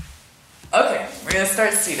Okay, we're going to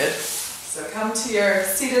start seated. So come to your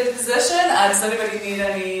seated position. Does anybody need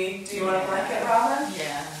any, do you want a blanket, Robin?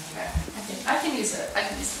 Yeah. Okay. I can use it.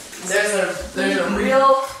 There's a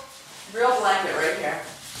real blanket right here.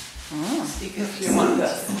 If you want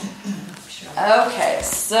this. Okay,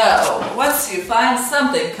 so once you find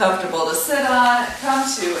something comfortable to sit on, come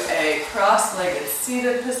to a cross-legged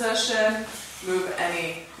seated position. Move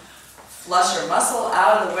any flush or muscle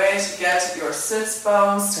out of the way to get your sits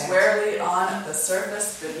bones squarely on the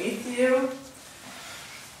surface beneath you.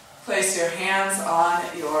 Place your hands on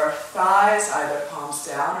your thighs, either palms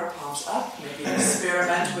down or palms up. Maybe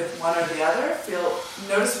experiment with one or the other.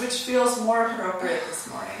 Notice which feels more appropriate this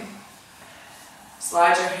morning.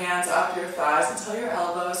 Slide your hands up your thighs until your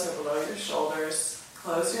elbows are below your shoulders.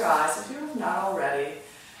 Close your eyes if you have not already,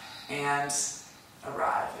 and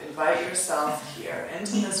arrive. Invite yourself here,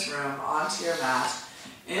 into this room, onto your mat,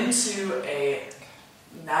 into a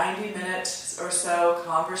 90-minute or so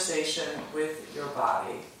conversation with your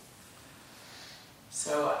body.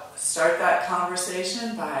 So start that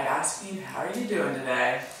conversation by asking, how are you doing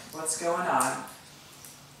today? What's going on?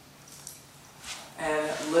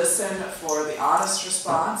 And listen for the honest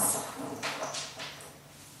response.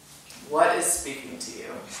 What is speaking to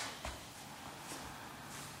you?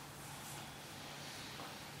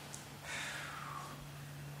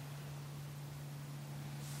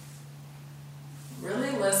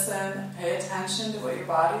 Really listen, pay attention to what your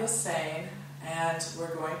body is saying, and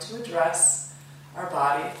we're going to address our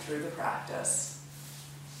body through the practice.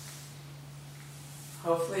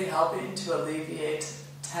 Hopefully helping to alleviate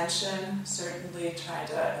tension, certainly trying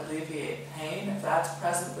to alleviate pain if that's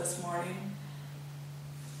present this morning.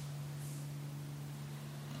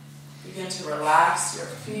 Begin to relax your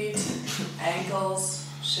feet, ankles,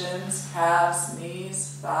 shins, calves,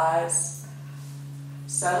 knees, thighs.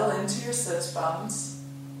 Settle into your sits bones.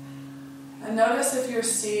 And notice if your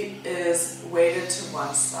seat is weighted to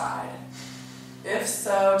one side. If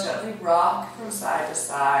so, gently rock from side to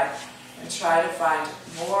side and try to find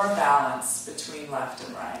more balance between left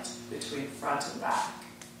and right, between front and back.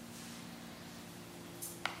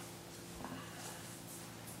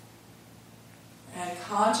 And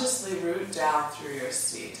consciously root down through your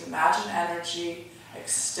seat. Imagine energy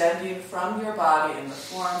extending from your body in the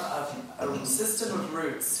form of a system of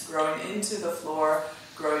roots growing into the floor,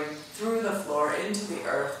 growing through the floor into the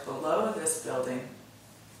earth below this building.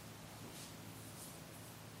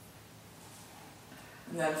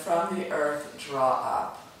 And then from the earth, draw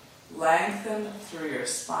up. Lengthen through your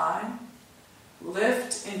spine.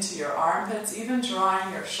 Lift into your armpits, even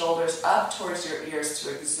drawing your shoulders up towards your ears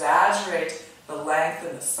to exaggerate the length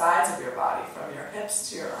and the sides of your body from your hips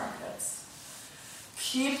to your armpits.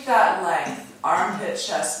 Keep that length, armpit,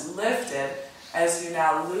 chest lifted as you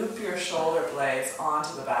now loop your shoulder blades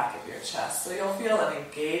onto the back of your chest. So you'll feel an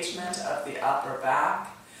engagement of the upper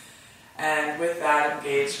back. And with that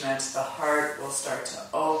engagement, the heart will start to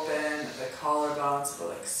open, the collarbones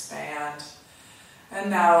will expand. And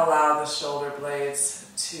now allow the shoulder blades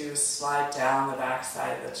to slide down the back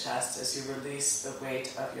side of the chest as you release the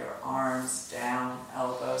weight of your arms down,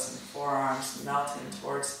 elbows and forearms melting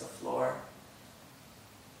towards the floor.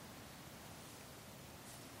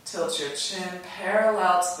 Tilt your chin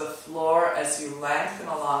parallel to the floor as you lengthen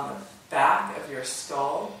along the back of your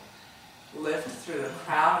skull. Lift through the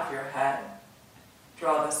crown of your head.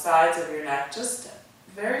 Draw the sides of your neck just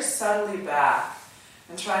very subtly back.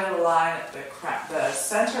 And try to align the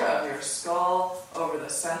center of your skull over the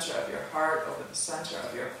center of your heart, over the center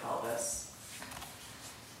of your pelvis.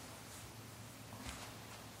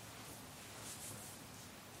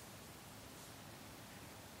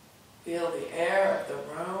 Feel the air of the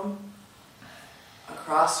room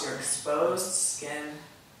across your exposed skin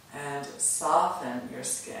and soften your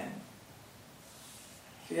skin.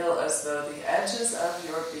 Feel as though the edges of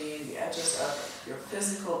your being, the edges of your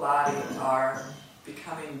physical body are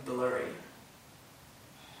becoming blurry.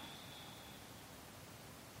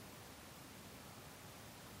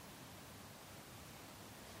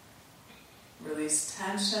 Release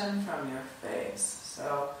tension from your face.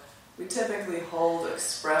 So we typically hold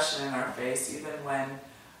expression in our face even when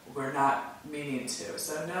we're not meaning to.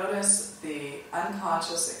 So notice the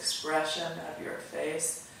unconscious expression of your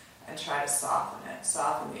face and try to soften it.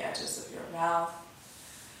 Soften the edges of your mouth,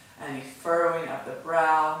 any furrowing of the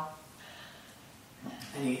brow,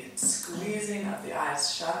 any squeezing of the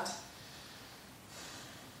eyes shut.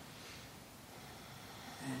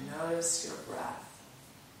 And notice your breath.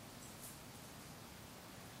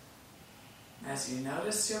 As you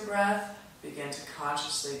notice your breath, begin to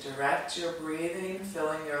consciously direct your breathing,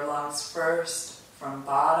 filling your lungs first from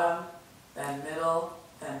bottom, then middle,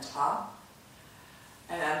 then top.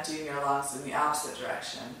 And emptying your lungs in the opposite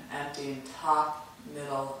direction, emptying top,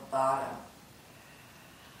 middle, bottom.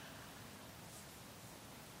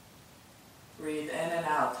 Breathe in and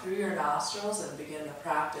out through your nostrils and begin the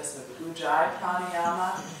practice of Ujjayi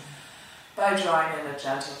Pranayama by drawing in a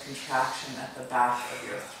gentle contraction at the back of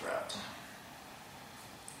your throat.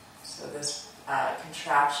 So this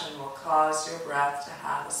contraction will cause your breath to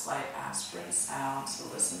have a slight aspirate sound, so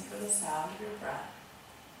listen for the sound of your breath.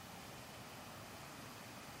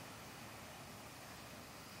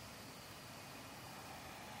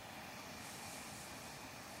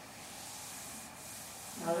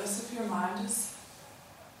 Notice if your mind is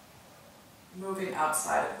moving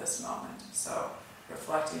outside of this moment. So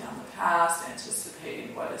reflecting on the past,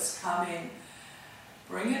 anticipating what is coming.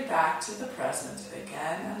 Bring it back to the present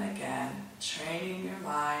again and again, training your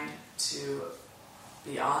mind to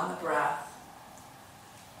be on the breath,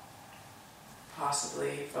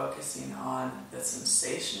 possibly focusing on the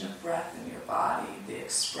sensation of breath in your body, the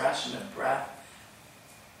expression of breath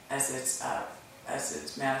as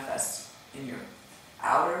it manifests in your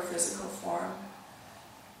outer physical form.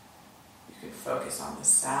 You can focus on the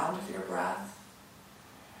sound of your breath.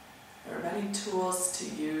 There are many tools to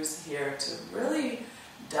use here to really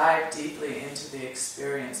dive deeply into the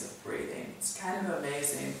experience of breathing. It's kind of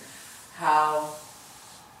amazing how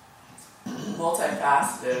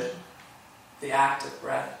multifaceted the act of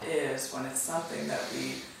breath is when it's something that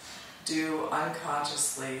we do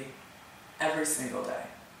unconsciously every single day,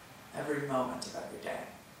 every moment of every day.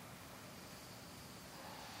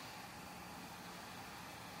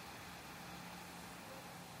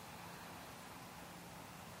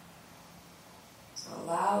 So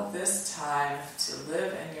allow this time to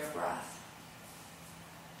live in your breath.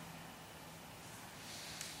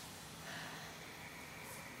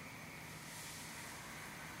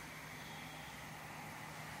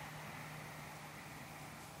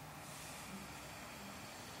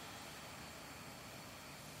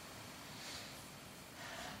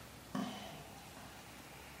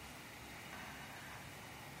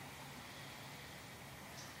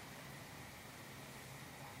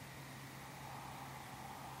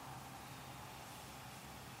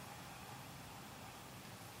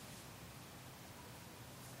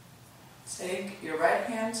 Take your right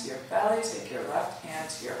hand to your belly, take your left hand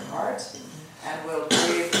to your heart, and we'll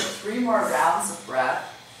breathe 3 more rounds of breath.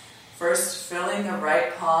 First, filling the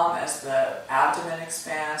right palm as the abdomen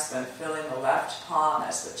expands, then filling the left palm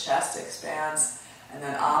as the chest expands, and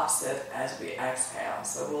then opposite as we exhale.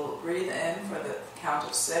 So we'll breathe in for the count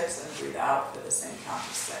of 6 and breathe out for the same count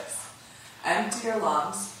of 6. Empty your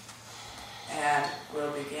lungs, and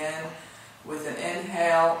we'll begin with an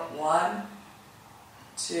inhale. 1,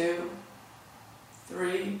 2,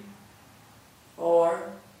 3, 4,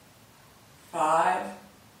 5,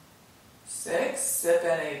 6. Sip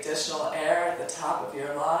any additional air at the top of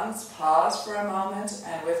your lungs. Pause for a moment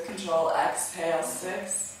and with control exhale.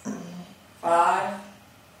 6, 5,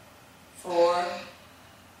 4,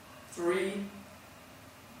 3,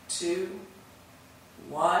 2,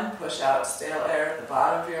 1. Push out stale air at the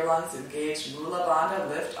bottom of your lungs. Engage Mula Bandha.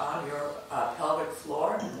 Lift on your pelvic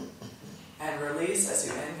floor. And release as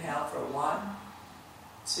you inhale for 1,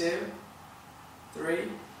 2,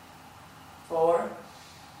 3, 4,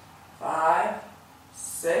 5,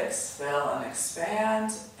 6. Fill and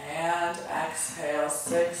expand. And exhale.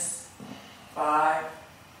 6, 5,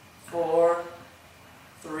 4,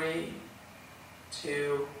 3,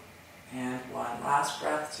 2, and 1. Last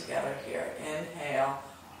breath together here. Inhale.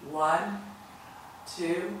 1,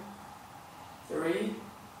 2, 3,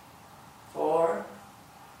 4,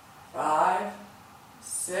 5,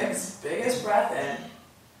 6. Biggest breath in.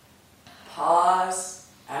 Pause.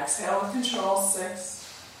 Exhale with control.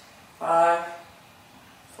 6, 5,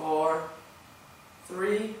 4,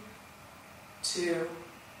 3, 2,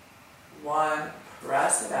 1.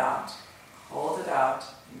 Press it out. Hold it out.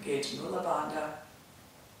 Engage Mula Bandha.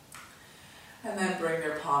 And then bring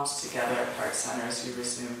your palms together at heart center as you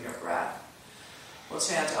resume your breath. We'll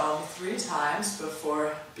chant Om 3 times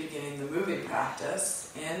before beginning the moving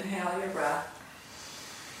practice. Inhale your breath.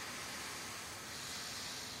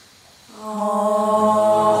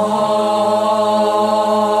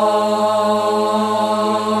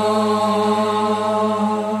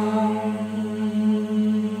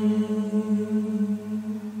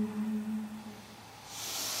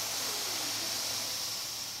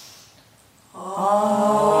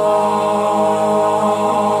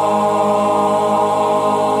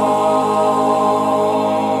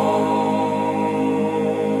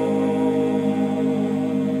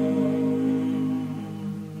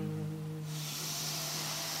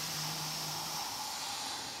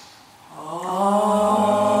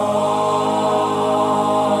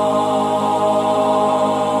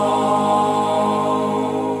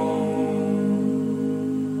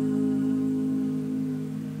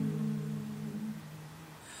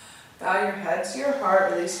 Bow your head to your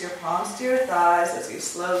heart, release your palms to your thighs as you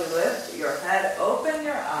slowly lift your head, open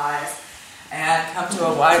your eyes, and come to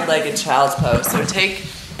a wide-legged child's pose. So take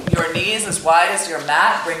your knees as wide as your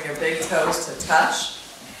mat, bring your big toes to touch.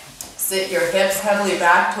 Sit your hips heavily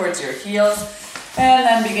back towards your heels, and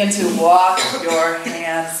then begin to walk your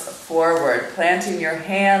hands forward, planting your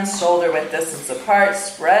hands shoulder width distance apart.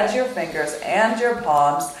 Spread your fingers and your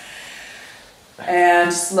palms,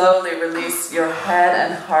 and slowly release your head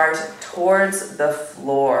and heart towards the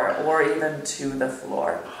floor or even to the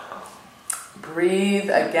floor. Breathe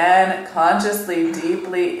again consciously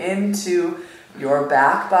deeply into your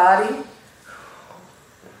back body.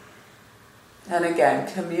 And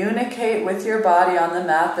again, communicate with your body on the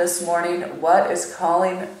mat this morning what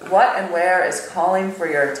and where is calling for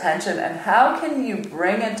your attention, and how can you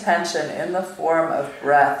bring attention in the form of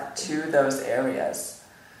breath to those areas.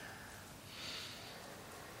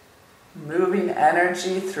 Moving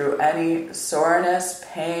energy through any soreness,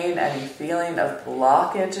 pain, any feeling of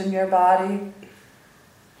blockage in your body.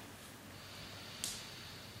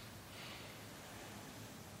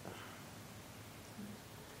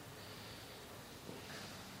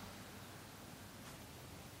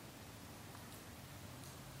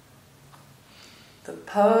 The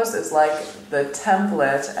pose is like the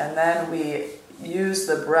template, and then we use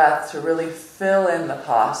the breath to really fill in the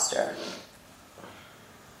posture.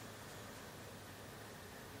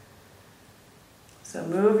 So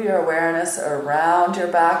move your awareness around your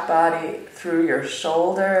back body, through your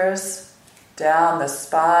shoulders, down the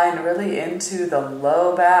spine, really into the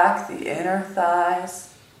low back, the inner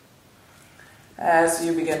thighs. As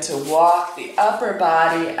you begin to walk the upper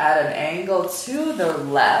body at an angle to the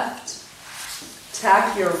left,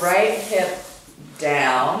 tack your right hip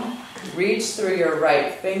down, reach through your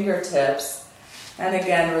right fingertips, and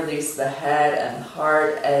again release the head and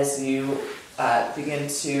heart as you begin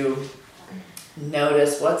to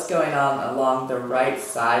notice what's going on along the right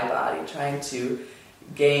side body, trying to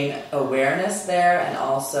gain awareness there and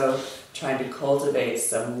also trying to cultivate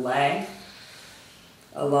some length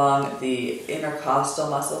along the intercostal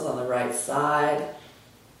muscles on the right side,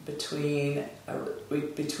 between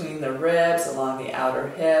the ribs, along the outer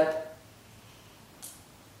hip.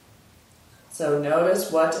 So notice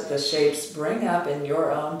what the shapes bring up in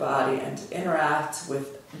your own body and interact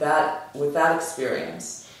with that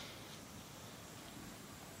experience.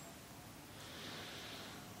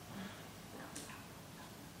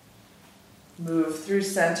 Move through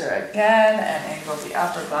center again and angle the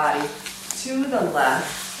upper body to the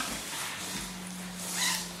left.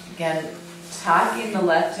 Again, tacking the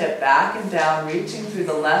left hip back and down, reaching through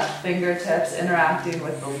the left fingertips, interacting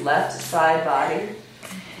with the left side body.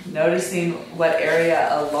 Noticing what area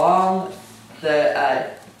along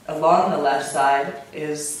the left side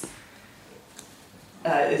is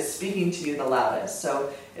speaking to you the loudest.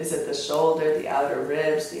 So is it the shoulder, the outer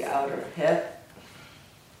ribs, the outer hip?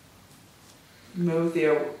 Move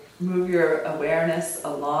your awareness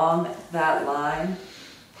along that line,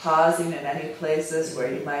 pausing in any places where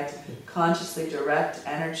you might consciously direct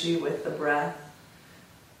energy with the breath,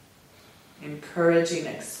 encouraging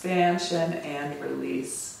expansion and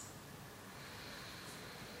release.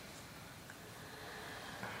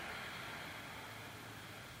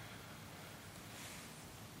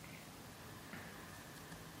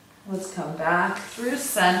 Let's come back through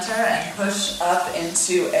center and push up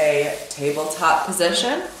into a tabletop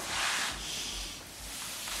position.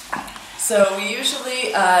 So we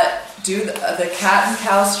usually do the cat and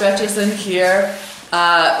cow stretches in here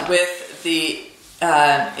with the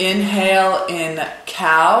inhale in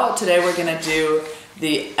cow. Today we're going to do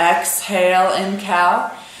the exhale in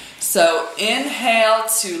cow. So inhale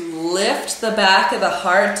to lift the back of the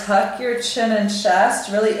heart, tuck your chin and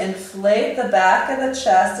chest, really inflate the back of the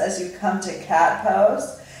chest as you come to cat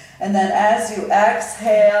pose. And then as you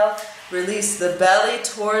exhale, release the belly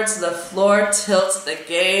towards the floor, tilt the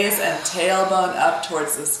gaze and tailbone up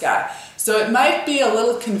towards the sky. So it might be a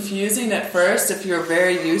little confusing at first if you're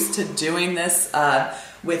very used to doing this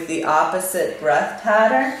with the opposite breath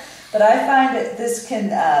pattern, but I find that this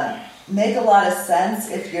can make a lot of sense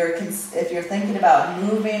if you're thinking about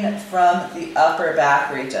moving from the upper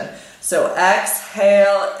back region. So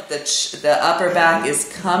exhale, the upper back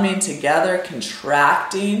is coming together,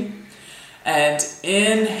 contracting, and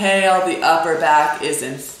inhale, the upper back is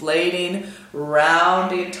inflating,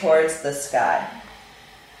 rounding towards the sky.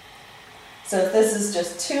 So if this is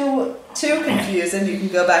just too confusing, you can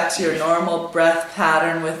go back to your normal breath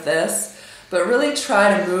pattern with this. But really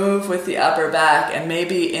try to move with the upper back, and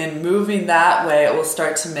maybe in moving that way, it will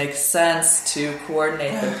start to make sense to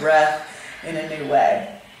coordinate the breath in a new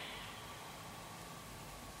way.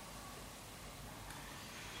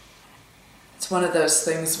 one of those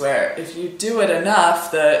things where if you do it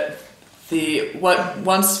enough, the what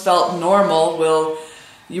once felt normal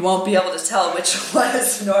you won't be able to tell which one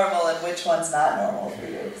is normal and which one's not normal for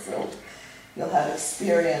you. So you'll have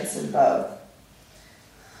experience in both.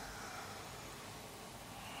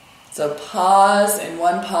 So pause in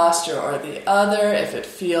one posture or the other. If it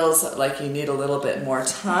feels like you need a little bit more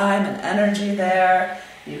time and energy there,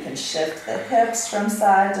 you can shift the hips from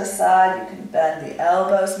side to side. You can bend the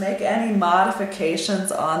elbows. Make any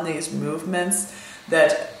modifications on these movements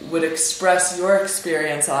that would express your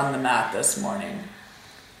experience on the mat this morning.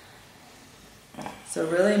 So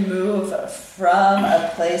really move from a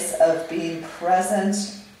place of being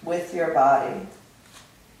present with your body.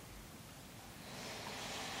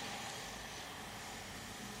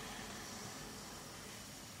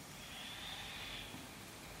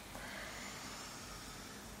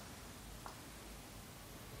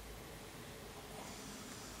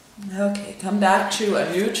 Okay, come back to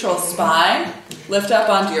a neutral spine. Lift up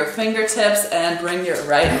onto your fingertips and bring your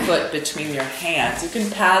right foot between your hands. You can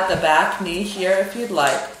pad the back knee here if you'd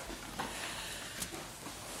like.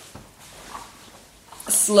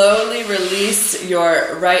 Slowly release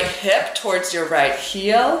your right hip towards your right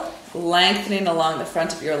heel, lengthening along the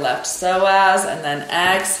front of your left psoas, and then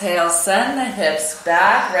exhale, send the hips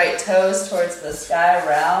back, right toes towards the sky,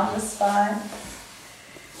 round the spine.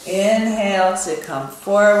 Inhale to come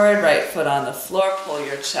forward, right foot on the floor, pull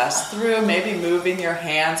your chest through, maybe moving your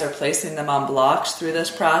hands or placing them on blocks through this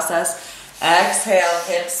process. Exhale,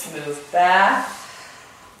 hips move back.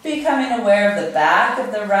 Becoming aware of the back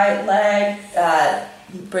of the right leg,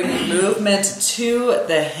 bringing movement to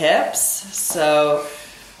the hips,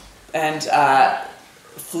 and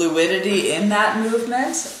fluidity in that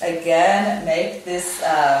movement. Again, make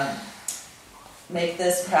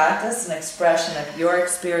this practice an expression of your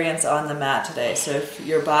experience on the mat today. So if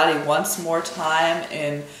your body wants more time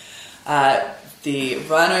in the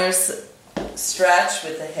runner's stretch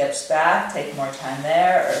with the hips back, take more time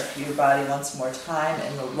there. Or if your body wants more time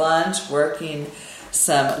in the lunge, working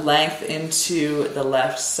some length into the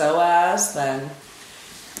left psoas, then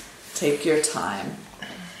take your time.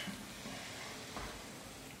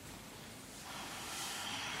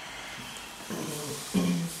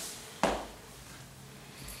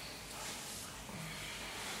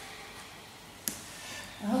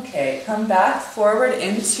 Okay, come back forward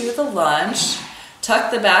into the lunge.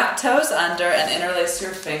 Tuck the back toes under and interlace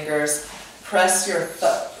your fingers. Press your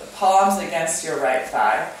palms against your right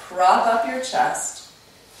thigh. Prop up your chest.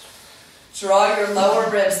 Draw your lower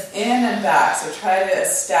ribs in and back. So try to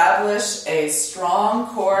establish a strong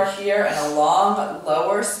core here and a long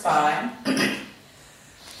lower spine.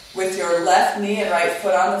 With your left knee and right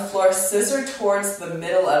foot on the floor, scissor towards the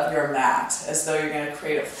middle of your mat, as though you're going to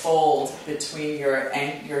create a fold between your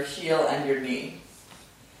heel and your knee.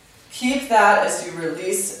 Keep that as you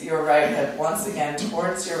release your right hip once again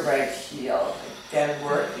towards your right heel. Again,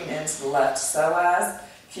 working into the left psoas.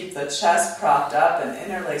 Keep the chest propped up and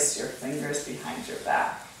interlace your fingers behind your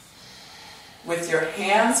back. With your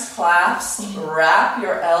hands clasped, wrap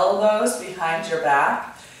your elbows behind your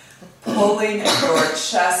back, pulling your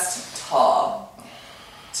chest tall.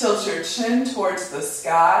 Tilt your chin towards the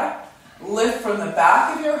sky. Lift from the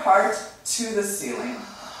back of your heart to the ceiling.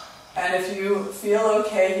 And if you feel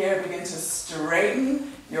okay here, begin to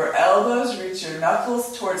straighten your elbows, reach your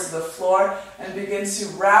knuckles towards the floor, and begin to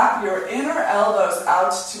wrap your inner elbows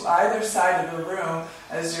out to either side of the room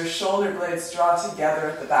as your shoulder blades draw together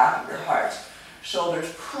at the back of your heart.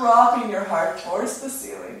 Shoulders propping your heart towards the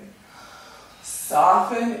ceiling.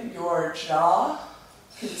 Soften your jaw.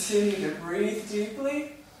 Continue to breathe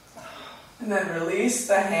deeply. And then release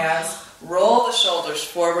the hands. Roll the shoulders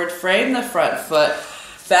forward. Frame the front foot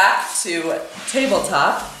back to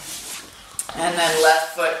tabletop. And then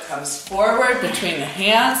left foot comes forward between the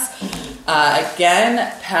hands.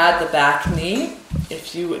 Again, pad the back knee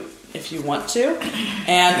if you want to.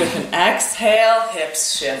 And with an exhale,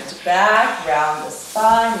 hips shift back, round the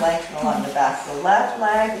spine, lengthen along the back of the left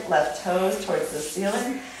leg, left toes towards the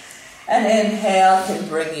ceiling. And inhale can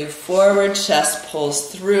bring you forward, chest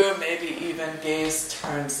pulls through, maybe even gaze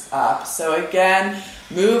turns up. So again,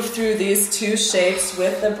 move through these two shapes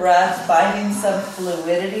with the breath, finding some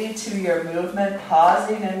fluidity to your movement,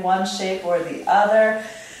 pausing in one shape or the other.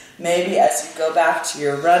 Maybe as you go back to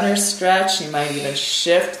your runner stretch, you might even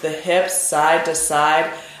shift the hips side to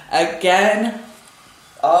side. Again,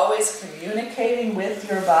 always communicating with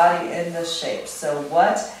your body in the shape. So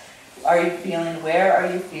what are you feeling? Where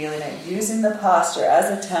are you feeling it? Using the posture as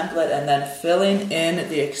a template and then filling in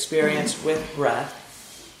the experience with breath.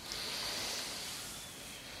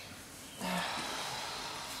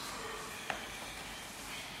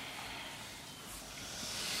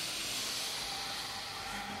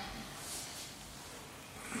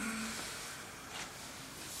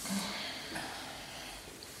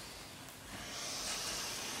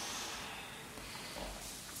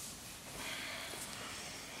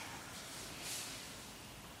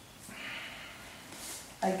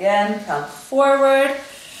 Again, come forward.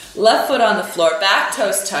 Left foot on the floor, back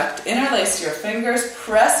toes tucked, interlace your fingers,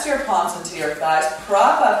 press your palms into your thighs,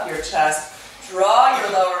 prop up your chest, draw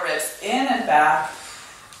your lower ribs in and back,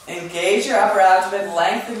 engage your upper abdomen,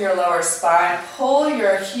 lengthen your lower spine, pull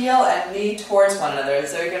your heel and knee towards one another.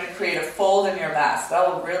 So you're going to create a fold in your mat. So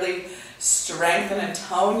that will really strengthen and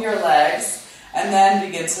tone your legs, and then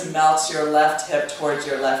begin to melt your left hip towards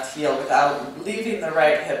your left heel without leaving the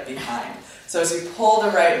right hip behind. So as you pull the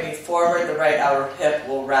right knee forward, the right outer hip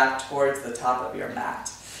will wrap towards the top of your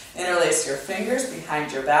mat. Interlace your fingers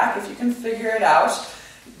behind your back. If you can figure it out,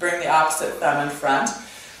 bring the opposite thumb in front.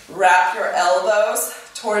 Wrap your elbows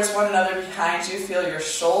towards one another behind you. Feel your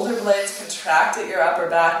shoulder blades contract at your upper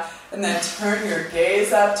back, and then turn your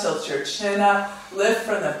gaze up, tilt your chin up, lift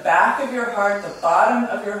from the back of your heart, the bottom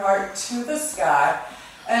of your heart to the sky.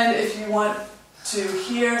 And if you want to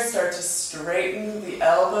here, start to straighten the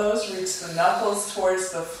elbows, reach the knuckles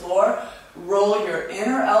towards the floor, roll your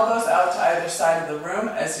inner elbows out to either side of the room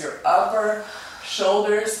as your upper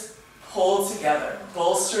shoulders pull together,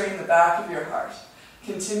 bolstering the back of your heart.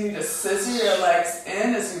 Continue to scissor your legs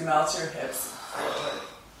in as you melt your hips forward.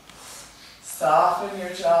 Soften your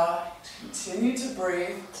jaw, continue to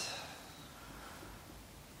breathe.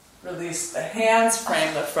 Release the hands,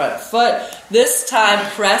 frame the front foot. This time,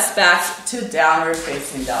 press back to downward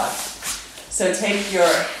facing dog. So take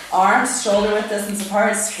your arms shoulder width distance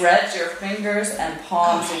apart, spread your fingers and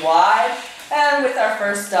palms wide. And with our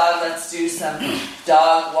first dog, let's do some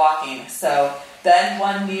dog walking. So bend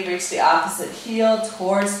one knee, reach the opposite heel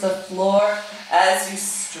towards the floor. As you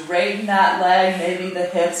straighten that leg, maybe the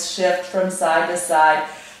hips shift from side to side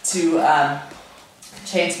to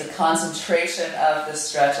change the concentration of the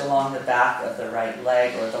stretch along the back of the right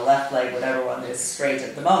leg or the left leg, whatever one is straight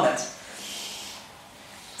at the moment.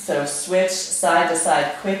 So switch side to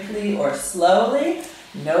side quickly or slowly.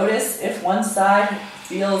 Notice if one side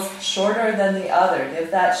feels shorter than the other. Give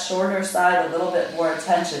that shorter side a little bit more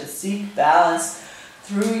attention. Seek balance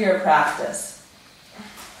through your practice.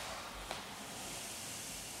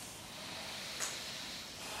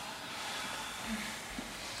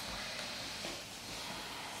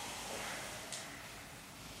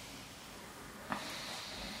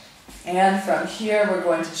 And from here, we're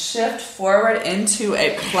going to shift forward into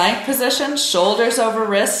a plank position, shoulders over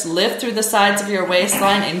wrists, lift through the sides of your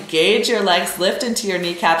waistline, engage your legs, lift into your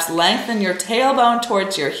kneecaps, lengthen your tailbone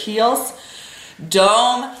towards your heels,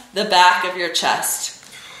 dome the back of your chest.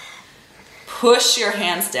 Push your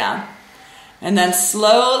hands down, and then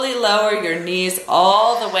slowly lower your knees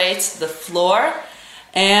all the way to the floor,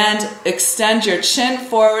 and extend your chin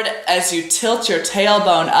forward as you tilt your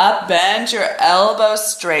tailbone up. Bend your elbows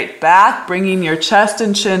straight back, bringing your chest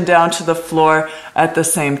and chin down to the floor at the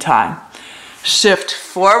same time. Shift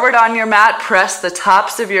forward on your mat, press the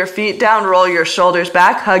tops of your feet down, roll your shoulders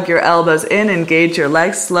back, hug your elbows in, engage your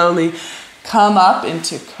legs. Slowly come up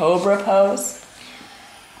into Cobra Pose.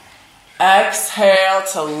 Exhale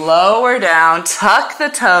to lower down, tuck the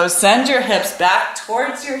toes, send your hips back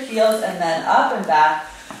towards your heels, and then up and back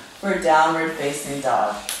for downward facing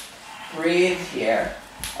dog. Breathe here.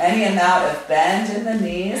 Any amount of bend in the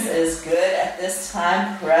knees is good at this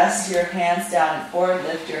time. Press your hands down and forward,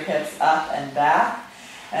 lift your hips up and back.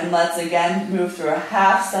 And let's again move through a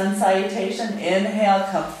half sun salutation. Inhale,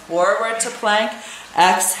 come forward to plank.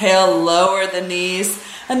 Exhale, lower the knees,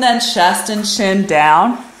 and then chest and chin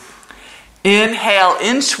down. Inhale,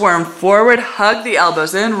 inchworm forward, hug the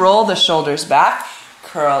elbows in, roll the shoulders back,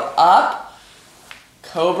 curl up,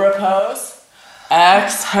 Cobra Pose.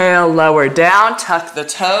 Exhale, lower down, tuck the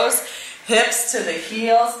toes, hips to the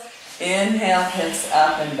heels. Inhale, hips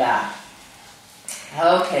up and back.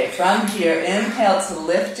 Okay, from here, inhale to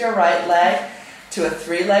lift your right leg to a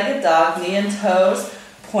three-legged dog, knee and toes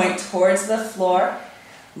point towards the floor.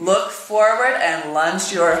 Look forward and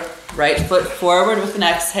lunge your right foot forward with an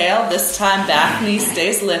exhale. This time, back knee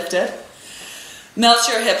stays lifted. Melt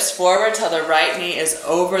your hips forward till the right knee is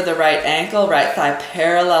over the right ankle. Right thigh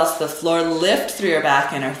parallels the floor. Lift through your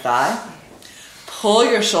back inner thigh. Pull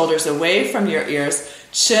your shoulders away from your ears.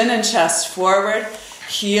 Chin and chest forward.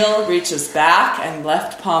 Heel reaches back and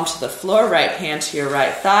left palm to the floor. Right hand to your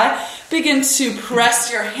right thigh. Begin to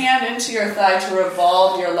press your hand into your thigh to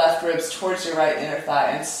revolve your left ribs towards your right inner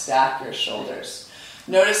thigh and stack your shoulders.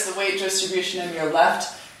 Notice the weight distribution in your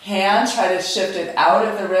left hand. Try to shift it out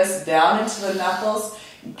of the wrist, down into the knuckles.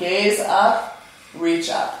 Gaze up, reach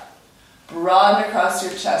up. Broaden across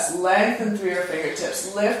your chest. Lengthen through your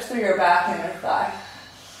fingertips. Lift through your back inner thigh.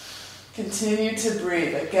 Continue to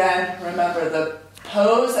breathe. Again, remember the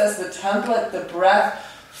pose as the template, the breath,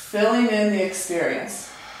 filling in the experience.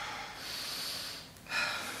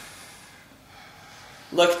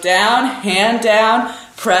 Look down, hand down,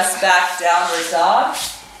 press back, downward dog.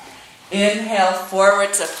 Inhale,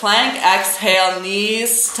 forward to plank. Exhale,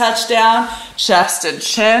 knees touch down, chest and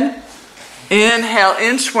chin. Inhale,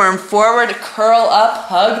 inchworm forward, curl up,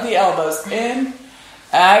 hug the elbows in.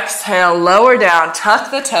 Exhale, lower down,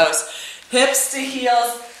 tuck the toes, hips to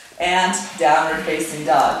heels, and downward facing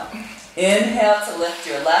dog. Inhale to lift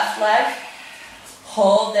your left leg.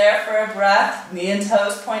 Hold there for a breath. Knee and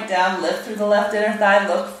toes point down. Lift through the left inner thigh.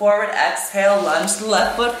 Look forward. Exhale. Lunge the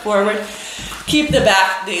left foot forward. Keep the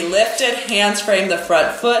back knee lifted. Hands frame the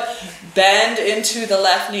front foot. Bend into the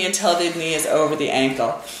left knee until the knee is over the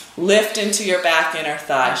ankle. Lift into your back inner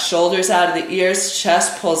thigh. Shoulders out of the ears.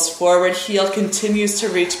 Chest pulls forward. Heel continues to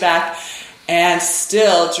reach back. And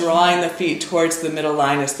still drawing the feet towards the middle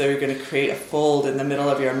line as though you're going to create a fold in the middle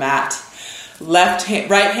of your mat.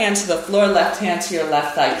 Right hand to the floor, left hand to your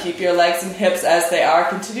left thigh. Keep your legs and hips as they are.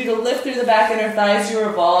 Continue to lift through the back inner thigh as you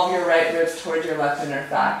revolve your right ribs towards your left inner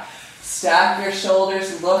thigh. Stack your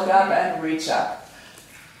shoulders, look up and reach up.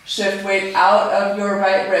 Shift weight out of your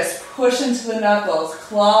right wrist. Push into the knuckles,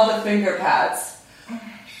 claw the finger pads.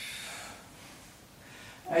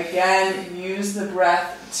 Again, use the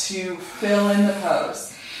breath to fill in the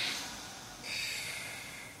pose.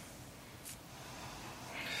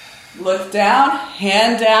 Look down,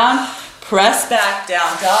 hand down, press back,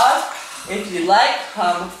 down dog. If you like,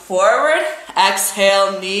 come forward.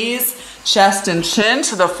 Exhale, knees, chest and chin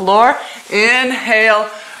to the floor. Inhale,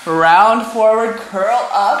 round forward, curl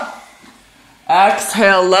up.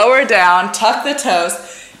 Exhale, lower down, tuck the toes,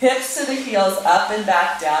 hips to the heels, up and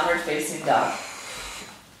back, downward facing dog.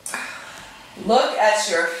 Look at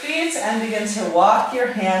your feet and begin to walk your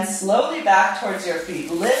hands slowly back towards your feet,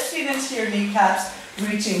 lifting into your kneecaps,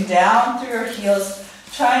 reaching down through your heels,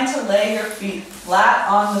 trying to lay your feet flat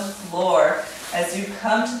on the floor as you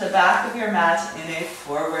come to the back of your mat in a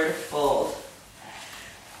forward fold.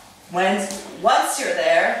 Once you're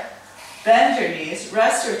there, bend your knees,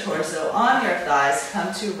 rest your torso on your thighs,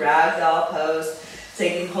 come to ragdoll pose,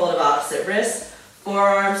 taking hold of opposite wrists,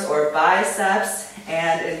 forearms or biceps,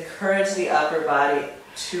 and encourage the upper body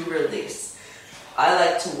to release. I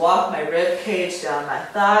like to walk my rib cage down my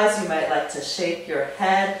thighs. You might like to shake your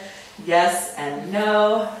head, yes and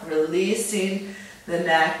no, releasing the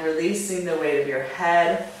neck, releasing the weight of your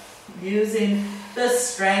head, using the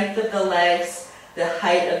strength of the legs, the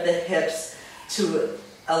height of the hips to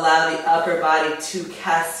allow the upper body to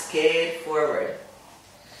cascade forward.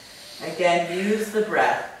 Again, use the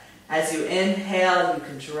breath. As you inhale, you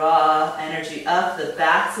can draw energy up the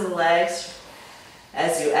backs of the legs.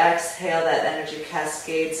 As you exhale, that energy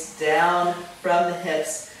cascades down from the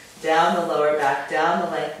hips, down the lower back, down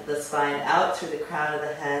the length of the spine, out through the crown of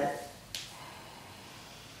the head.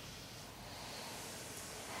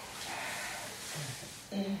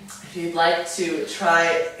 If you'd like to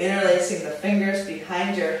try interlacing the fingers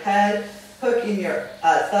behind your head, hooking your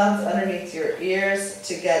thumbs underneath your ears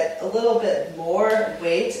to get a little bit more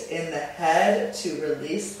weight in the head to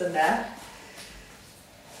release the neck.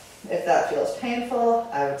 If that feels painful,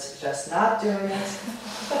 I would suggest not doing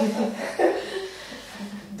it.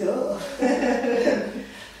 Duh.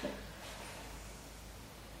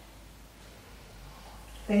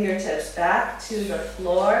 Fingertips back to the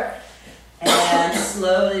floor and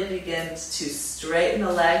slowly begin to straighten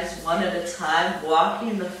the legs one at a time,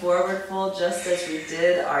 walking the forward fold just as we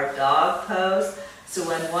did our dog pose. So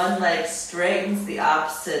when one leg straightens, the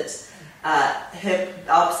opposite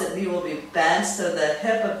opposite knee will be bent, so the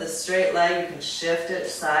hip of the straight leg, you can shift it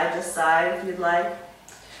side to side if you'd like.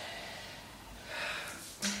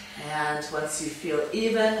 And once you feel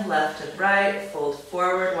even, left and right, fold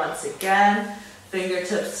forward once again.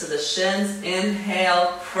 Fingertips to the shins.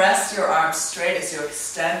 Inhale, press your arms straight as you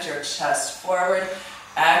extend your chest forward.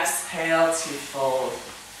 Exhale to fold.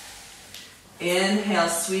 Inhale,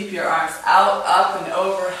 sweep your arms out, up and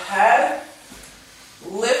overhead.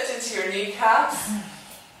 Lift into your kneecaps.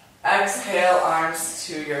 Exhale, arms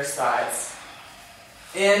to your sides.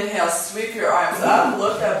 Inhale, sweep your arms up,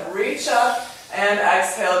 look up, reach up, and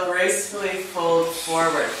exhale, gracefully fold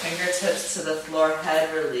forward. Fingertips to the floor,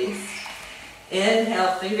 head release.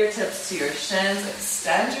 Inhale, fingertips to your shins,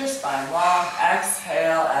 extend your spine long.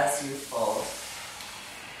 Exhale as you fold.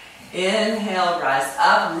 Inhale, rise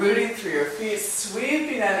up, rooting through your feet,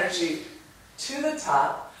 sweeping energy to the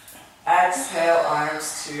top. Exhale,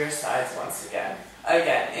 arms to your sides once again.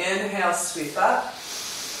 Again, inhale, sweep up.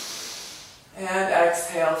 And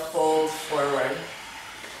exhale, fold forward.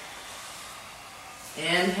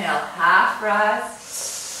 Inhale, half rise.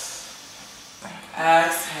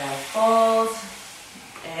 Exhale, fold.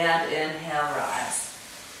 And inhale, rise.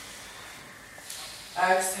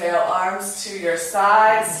 Exhale, arms to your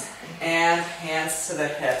sides and hands to the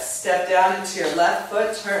hips. Step down into your left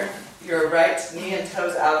foot, turn your right knee and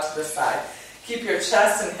toes out to the side. Keep your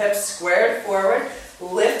chest and hips squared forward.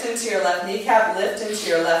 Lift into your left kneecap, lift into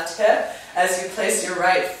your left hip as you place your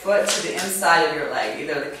right foot to the inside of your leg,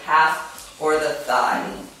 either the calf or the thigh.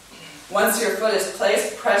 Once your foot is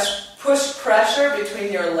placed, push pressure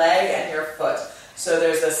between your leg and your foot. So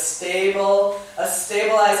there's a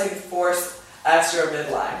stabilizing force at your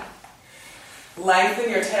midline. Lengthen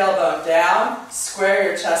your tailbone down, square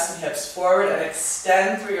your chest and hips forward, and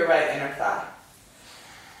extend through your right inner thigh.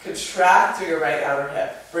 Contract through your right outer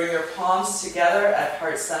hip. Bring your palms together at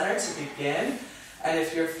heart center to begin. And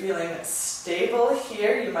if you're feeling stable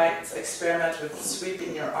here, you might experiment with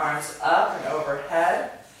sweeping your arms up and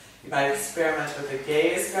overhead. You might experiment with the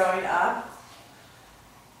gaze going up.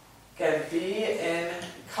 Again, be in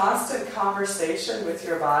constant conversation with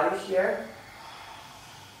your body here.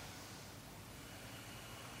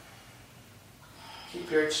 Keep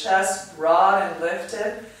your chest broad and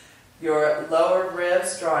lifted. Your lower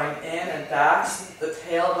ribs drawing in and back. The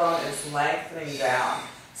tailbone is lengthening down.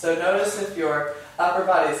 So notice if your upper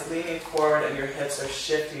body is leaning forward and your hips are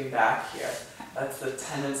shifting back here. That's the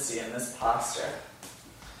tendency in this posture.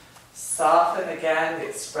 Soften again the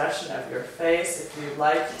expression of your face. If you'd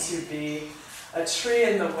like to be a tree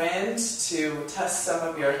in the wind to test some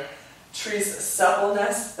of your tree's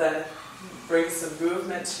suppleness, then bring some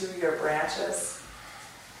movement to your branches.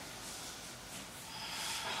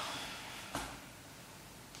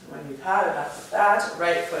 When you've had enough of that,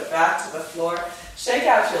 right foot back to the floor. Shake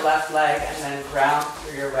out your left leg and then ground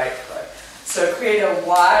through your right foot. So create a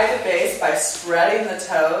wide base by spreading the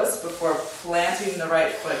toes before planting the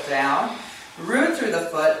right foot down. Root through the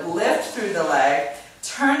foot, lift through the leg,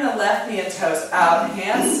 turn the left knee and toes out,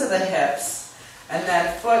 hands to the hips, and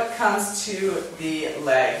then foot comes to the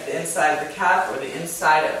leg, the inside of the calf or the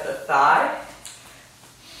inside of the thigh.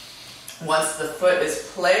 Once the foot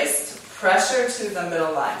is placed, pressure to the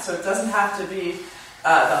middle line. So it doesn't have to be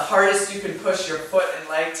the hardest you can push your foot and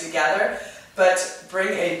leg together, but bring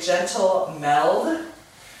a gentle meld,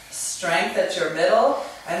 strength at your middle,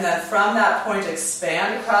 and then from that point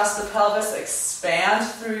expand across the pelvis, expand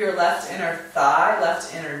through your left inner thigh,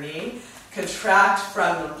 left inner knee, contract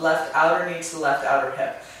from the left outer knee to the left outer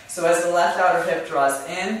hip. So as the left outer hip draws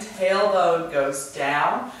in, tailbone goes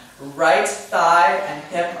down, right thigh and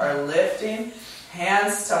hip are lifting,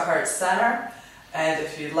 hands to heart center, and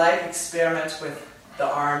if you'd like, experiment with the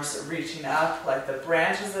arms reaching up like the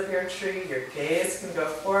branches of your tree. Your gaze can go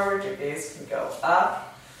forward, your gaze can go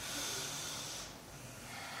up.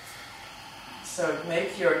 So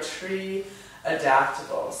make your tree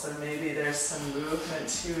adaptable. So maybe there's some movement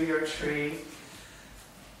to your tree.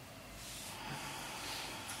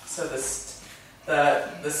 So the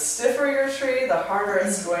stiffer your tree, the harder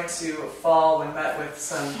it's going to fall when met with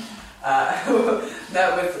some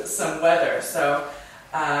weather. So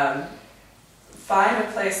find a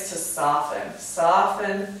place to soften.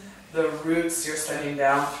 Soften the roots you're sending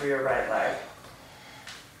down through your right leg.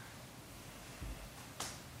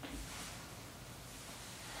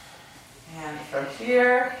 And from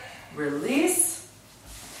here, release.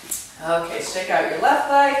 Okay, shake out your left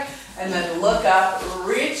leg, and then look up,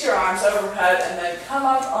 reach your arms overhead, and then come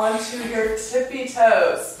up onto your tippy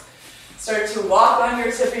toes. Start to walk on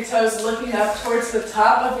your tippy toes, looking up towards the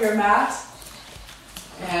top of your mat.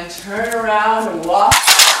 And turn around and walk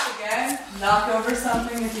again. Knock over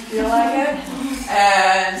something if you feel like it.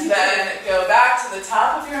 And then go back to the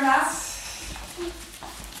top of your mat.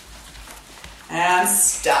 And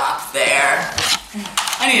stop there.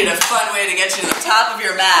 I needed a fun way to get you to the top of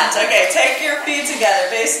your mat. Okay, take your feet together.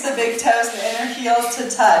 Base of the big toes, the inner heels to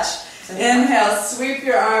touch. Inhale, sweep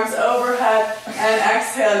your arms overhead, and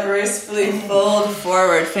exhale, gracefully fold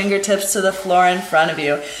forward. Fingertips to the floor in front of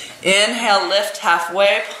you. Inhale, lift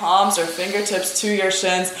halfway, palms or fingertips to your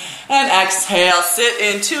shins, and exhale, sit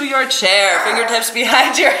into your chair. Fingertips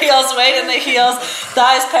behind your heels, weight in the heels,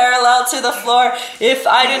 thighs parallel to the floor. If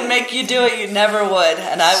I didn't make you do it, you never would,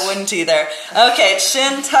 and I wouldn't either. Okay,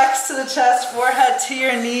 chin tucks to the chest, forehead to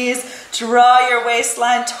your knees. Draw your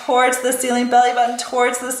waistline towards the ceiling, belly button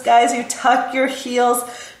towards the sky as you tuck your heels,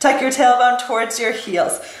 tuck your tailbone towards your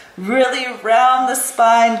heels. Really round the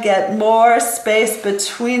spine, get more space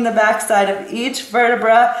between the backside of each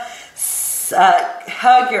vertebra.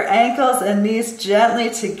 Hug your ankles and knees gently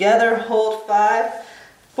together. Hold 5,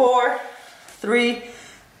 4, 3,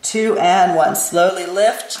 2, and 1. Slowly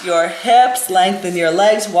lift your hips, lengthen your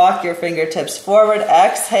legs, walk your fingertips forward.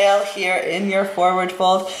 Exhale here in your forward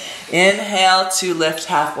fold. Inhale to lift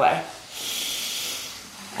halfway.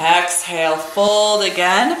 Exhale, fold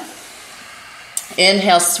again.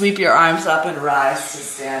 Inhale, sweep your arms up and rise to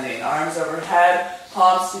standing. Arms overhead,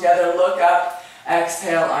 palms together, look up.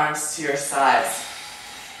 Exhale, arms to your sides.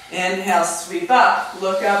 Inhale, sweep up,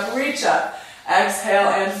 look up, reach up. Exhale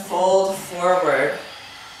and fold forward.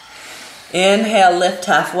 Inhale, lift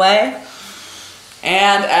halfway.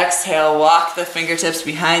 And exhale, walk the fingertips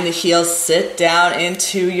behind the heels. Sit down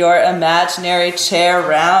into your imaginary chair.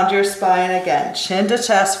 Round your spine again. Chin to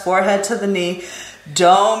chest, forehead to the knee.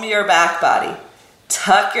 Dome your back body.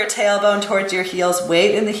 Tuck your tailbone towards your heels.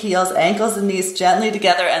 Weight in the heels, ankles and knees gently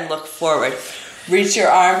together and look forward. Reach your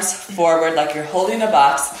arms forward like you're holding a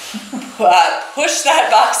box. Push that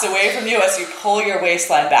box away from you as you pull your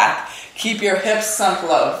waistline back. Keep your hips sunk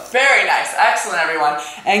low. Very nice. Excellent, everyone.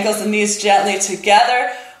 Ankles and knees gently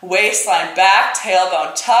together. Waistline back.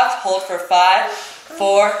 Tailbone tucked. Hold for 5,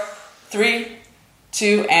 4, 3,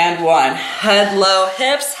 2, and 1. Head low,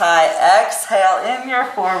 hips high. Exhale in your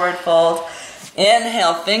forward fold.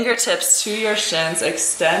 Inhale, fingertips to your shins.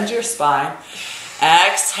 Extend your spine.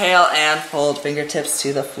 Exhale and fold, fingertips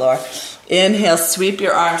to the floor. Inhale, sweep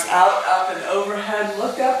your arms out, up and overhead.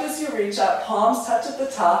 Look up as you reach up, palms touch at the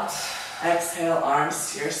top. Exhale,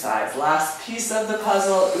 arms to your sides. Last piece of the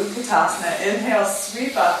puzzle, Utkatasana. Inhale,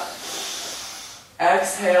 sweep up.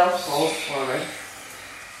 Exhale, fold forward.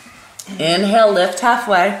 Inhale, lift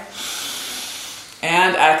halfway.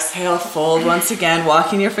 And exhale, fold once again,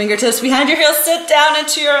 walking your fingertips behind your heels. Sit down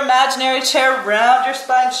into your imaginary chair. Round your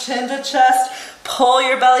spine, chin to chest. Pull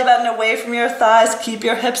your belly button away from your thighs. Keep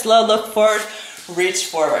your hips low. Look forward. Reach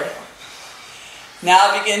forward.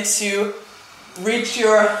 Now begin to reach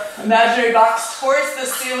your imaginary box towards the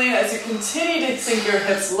ceiling as you continue to sink your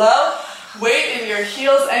hips low. Weight in your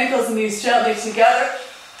heels, ankles and knees gently together.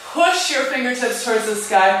 Push your fingertips towards the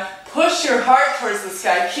sky. Push your heart towards the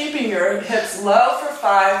sky, keeping your hips low for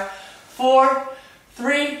 5, 4,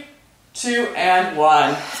 3, 2, and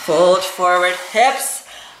 1. Fold forward, hips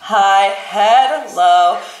high, head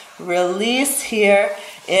low. Release here.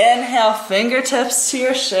 Inhale, fingertips to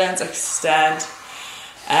your shins. Extend.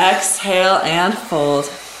 Exhale and fold.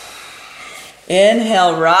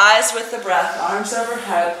 Inhale, rise with the breath. Arms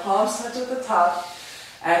overhead, palms touch at the top.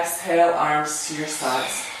 Exhale, arms to your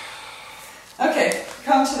sides. Okay,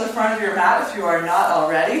 come to the front of your mat if you are not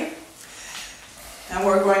already. And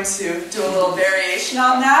we're going to do a little variation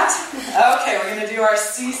on that. Okay, we're going to do our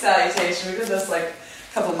C salutation. We did this like a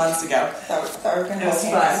couple months ago. I thought we were going to It was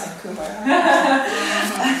fun.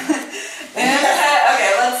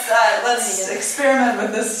 Okay, let's experiment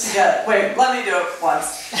with this together. Wait, let me do it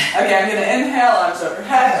once. Okay, I'm going to inhale, arms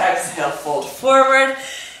overhead. Exhale, fold forward.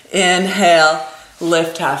 Inhale,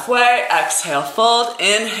 lift halfway. Exhale, fold.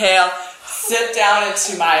 Inhale, sit down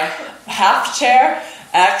into my half chair.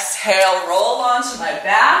 Exhale, roll onto my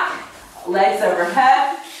back. Legs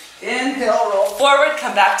overhead. Inhale, roll forward.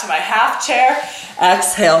 Come back to my half chair.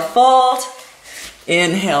 Exhale, fold.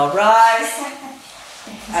 Inhale, rise.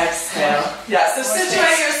 Exhale. Yeah, so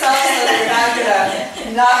situate yourself so that you're not going to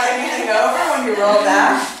knock anything over when you roll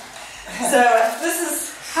back. So this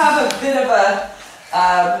is, have a bit of a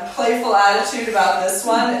playful attitude about this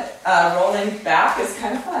one. Rolling back is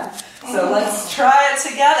kind of fun. So let's try it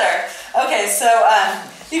together. Okay, so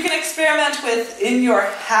you can experiment with in your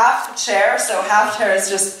half chair. So half chair is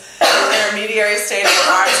just the intermediary state of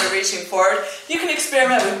your arms are reaching forward. You can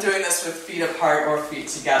experiment with doing this with feet apart or feet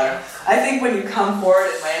together. I think when you come forward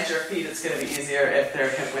and land your feet, it's going to be easier if they're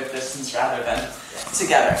hip width distance rather than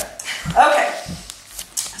together. Okay,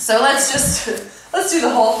 so let's do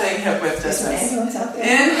the whole thing hip width distance.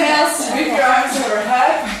 Inhale, sweep your arms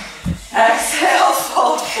overhead. Exhale,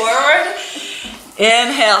 fold forward.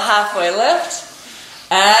 Inhale, halfway lift.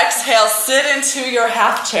 Exhale, sit into your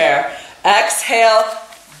half chair. Exhale,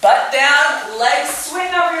 butt down, legs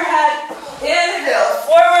swing over your head. Inhale,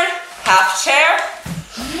 forward, half chair.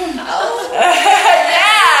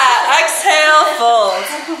 Yeah! Exhale, fold.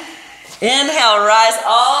 Inhale, rise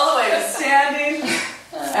all the way to standing.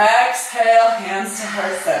 Exhale, hands to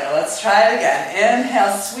heart center. Let's try it again.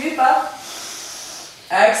 Inhale, sweep up.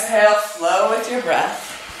 Exhale, flow with your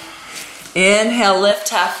breath. Inhale, lift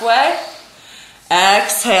halfway.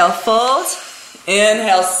 Exhale, fold.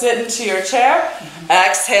 Inhale, sit into your chair.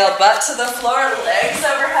 Exhale, butt to the floor, legs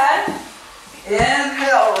overhead.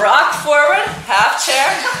 Inhale, rock forward, half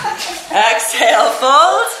chair. Exhale,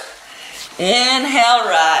 fold. Inhale,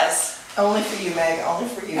 rise. Only for you, Meg. Only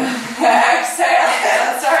for you. Exhale,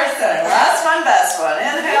 that's our center. Last one, best one.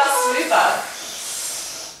 Inhale, sweep up.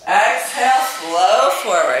 Exhale, flow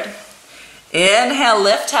forward. Inhale,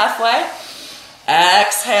 lift halfway.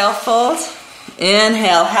 Exhale, fold.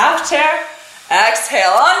 Inhale, half chair.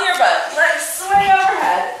 Exhale on your butt. Legs swing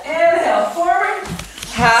overhead. Inhale, forward.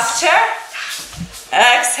 Half chair.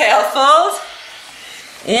 Exhale, fold.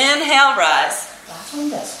 Inhale, rise. Last one,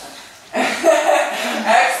 this one.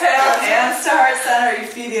 Exhale, hands to heart center. Your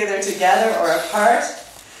feet either together or apart.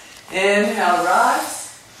 Inhale,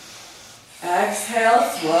 rise. Exhale,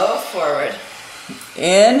 flow forward.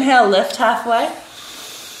 Inhale, lift halfway.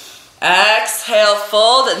 Exhale,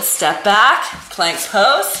 fold and step back. Plank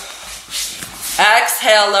pose.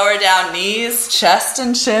 Exhale, lower down knees, chest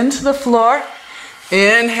and chin to the floor.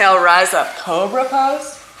 Inhale, rise up, cobra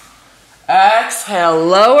pose. Exhale,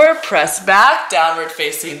 lower, press back, downward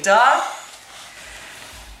facing dog.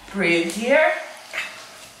 Breathe here.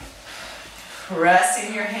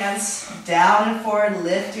 Pressing your hands down and forward,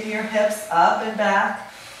 lifting your hips up and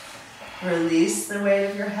back. Release the weight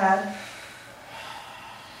of your head.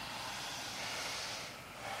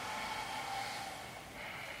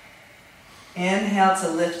 Inhale to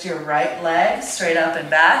lift your right leg straight up and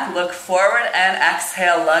back. Look forward and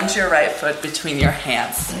exhale, lunge your right foot between your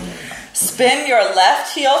hands. Spin your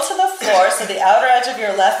left heel to the floor so the outer edge of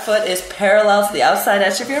your left foot is parallel to the outside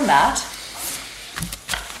edge of your mat.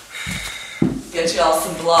 Get you all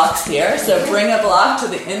some blocks here. So bring a block to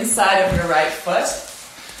the inside of your right foot.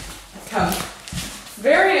 Become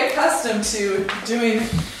very accustomed to doing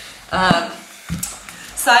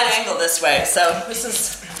side angle this way. So this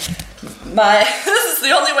is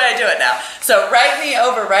the only way I do it now. So right knee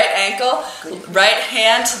over right ankle, right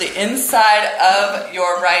hand to the inside of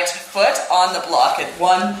your right foot on the block at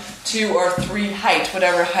 1, 2, or 3 height,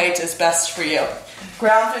 whatever height is best for you.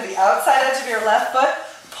 Ground through the outside edge of your left foot.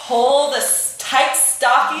 Pull the tight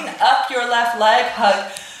stocking up your left leg.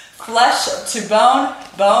 Hug flesh to bone,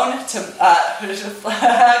 bone to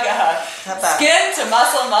skin to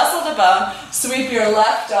muscle, muscle to bone. Sweep your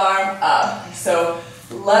left arm up. So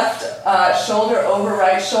left shoulder over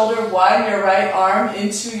right shoulder. Widen your right arm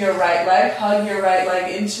into your right leg. Hug your right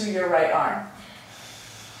leg into your right arm.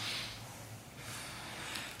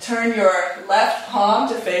 Turn your left palm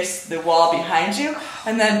to face the wall behind you,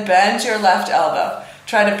 and then bend your left elbow.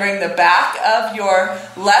 Try to bring the back of your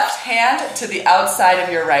left hand to the outside of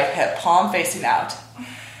your right hip, palm facing out.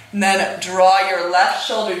 And then draw your left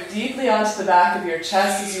shoulder deeply onto the back of your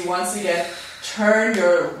chest as you once again turn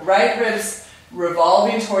your right ribs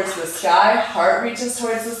revolving towards the sky, heart reaches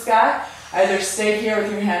towards the sky. Either stay here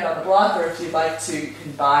with your hand on the block, or if you'd like to,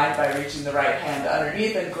 combine by reaching the right hand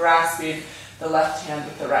underneath and grasping the left hand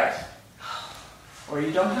with the right. Or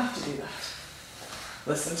you don't have to do that.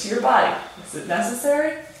 Listen to your body. Is it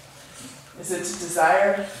necessary? Is it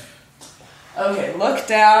desired? Okay, look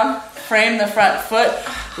down, frame the front foot,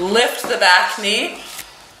 lift the back knee,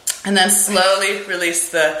 and then slowly release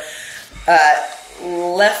the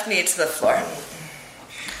left knee to the floor.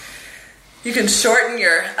 You can shorten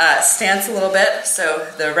your stance a little bit so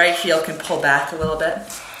the right heel can pull back a little bit.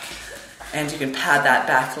 And you can pad that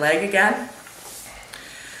back leg again.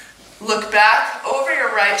 Look back over your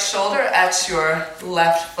right shoulder at your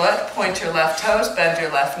left foot. Point your left toes, bend your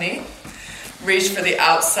left knee. Reach for the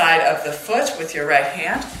outside of the foot with your right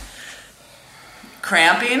hand.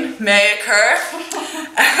 Cramping may occur.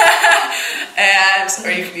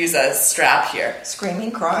 Or you can use a strap here.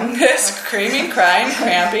 Screaming, crying. Screaming, crying,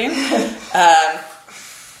 cramping.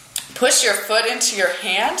 Push your foot into your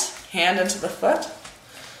hand into the foot.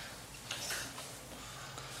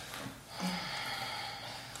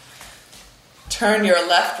 Turn your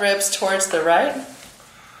left ribs towards the right.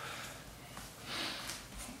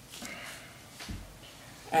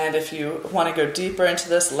 And if you want to go deeper into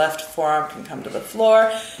this, left forearm can come to the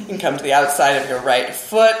floor. You can come to the outside of your right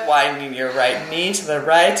foot, widening your right knee to the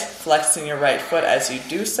right, flexing your right foot as you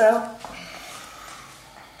do so.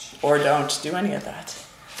 Or don't do any of that.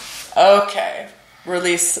 Okay,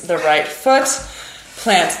 release the right foot.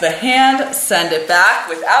 Plant the hand, send it back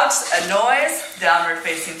without a noise. Downward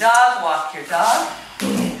facing dog, walk your dog.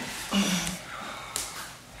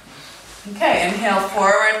 Okay, inhale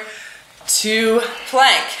forward to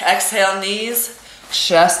plank. Exhale, knees,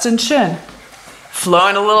 chest and chin.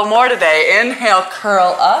 Flowing a little more today. Inhale,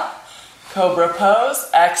 curl up, cobra pose.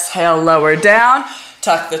 Exhale, lower down.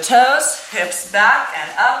 Tuck the toes, hips back and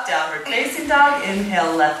up, downward facing dog.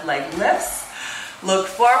 Inhale, left leg lifts. Look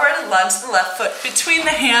forward, lunge the left foot between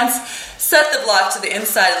the hands. Set the block to the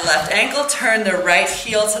inside of the left ankle. Turn the right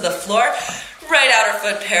heel to the floor. Right outer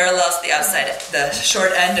foot parallels the outside, the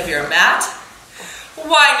short end of your mat.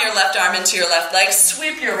 Widen your left arm into your left leg.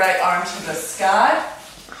 Sweep your right arm to the sky.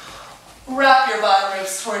 Wrap your bottom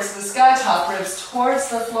ribs towards the sky. Top ribs towards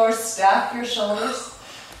the floor. Stack your shoulders.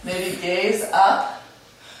 Maybe gaze up.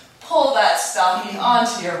 pull that stocking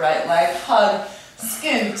onto your right leg. Hug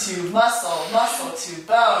skin to muscle, muscle to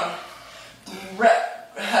bone.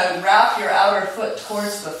 Wrap your outer foot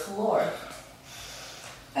towards the floor.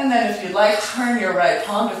 And then if you'd like, turn your right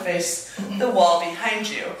palm to face the wall behind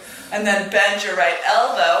you. And then bend your right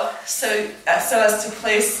elbow so as to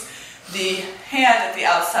place the hand at the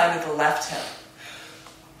outside of the left hip.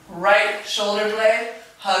 Right shoulder blade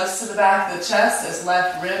hugs to the back of the chest as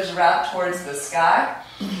left ribs wrap towards the sky.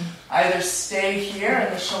 Either stay here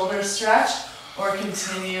in the shoulder stretch or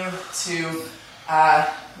continue to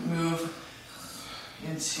move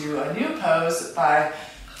into a new pose by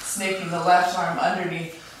snaking the left arm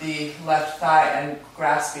underneath the left thigh and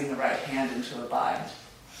grasping the right hand into a bind.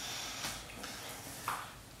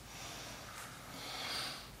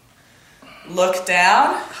 Look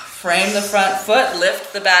down, frame the front foot,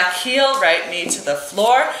 lift the back heel, right knee to the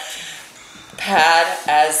floor, pad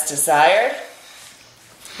as desired.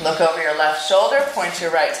 Look over your left shoulder, point your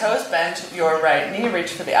right toes, bend your right knee, reach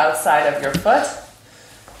for the outside of your foot.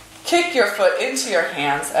 Kick your foot into your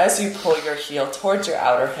hands as you pull your heel towards your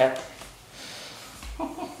outer hip.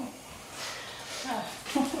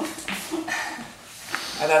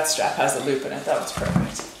 Oh, that strap has a loop in it. That was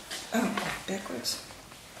perfect. Oh, backwards.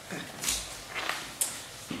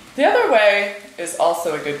 The other way is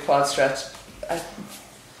also a good quad stretch.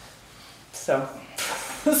 So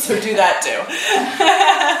do that too.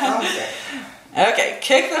 Okay,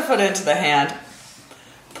 kick the foot into the hand.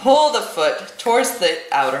 Pull the foot towards the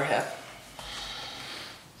outer hip.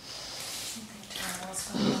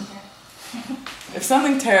 If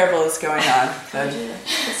something terrible is going on, then...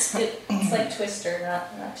 It's like Twister,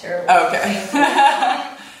 not terrible. Okay.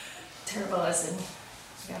 Terrible as in,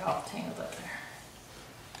 you got all tangled up there.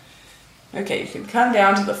 Okay, you can come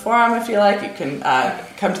down to the forearm if you like. You can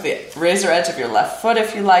come to the razor edge of your left foot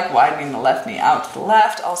if you like, widening the left knee out to the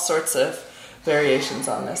left. All sorts of variations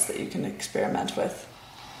on this that you can experiment with.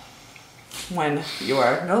 When you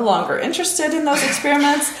are no longer interested in those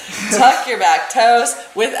experiments, tuck your back toes.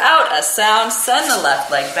 Without a sound, send the left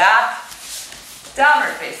leg back.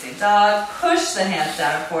 Downward facing dog. Push the hands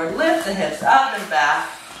down and forward. Lift the hips up and back.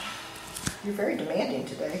 You're very demanding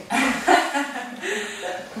today.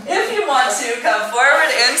 If you want to, come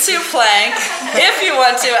forward into plank. If you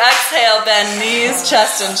want to, exhale, bend knees,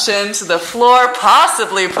 chest and chin to the floor.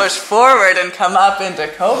 Possibly push forward and come up into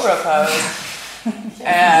cobra pose.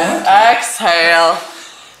 And exhale.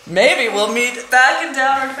 Maybe we'll meet back in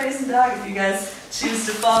downward facing dog if you guys choose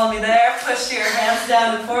to follow me there. Push your hands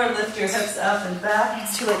down and forward, lift your hips up and back.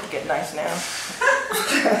 It's too late to get nice now.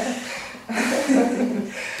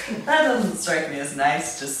 That doesn't strike me as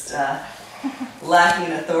nice, just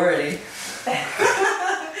lacking authority.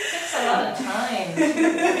 Takes a lot of time.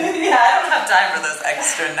 Yeah, I don't have time for those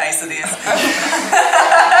extra niceties.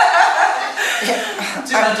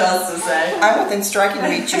 Too much else to say. I'm within striking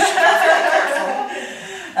reach. You should be very careful.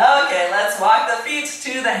 Okay, let's walk the feet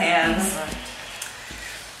to the hands.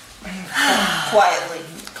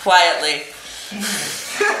 Quietly.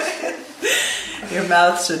 Your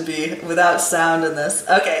mouth should be without sound in this.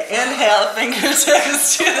 Okay, inhale,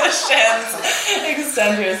 fingertips to the shins.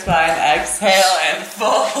 Extend your spine. Exhale and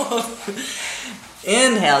fold.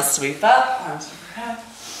 Inhale, sweep up, arms overhead.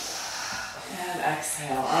 And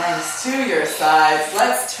exhale, arms to your sides.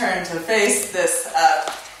 Let's turn to face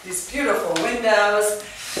these beautiful windows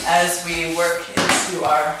as we work into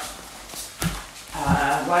our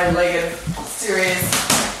wide-legged series.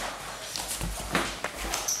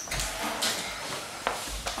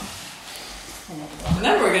 And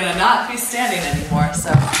then we're going to not be standing anymore, so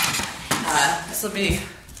this will be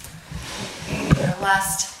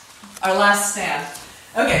our last stand.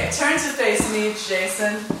 Okay, turn to face me,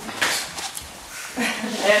 Jason,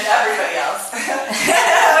 and everybody else.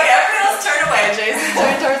 Okay, everybody else turn away, Jason,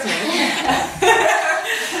 turn towards me.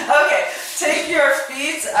 Okay, take your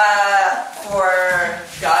feet for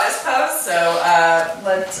goddess pose, so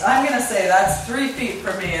I'm going to say that's 3 feet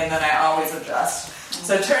for me, and then I always adjust.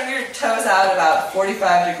 So turn your toes out about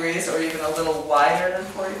 45 degrees or even a little wider than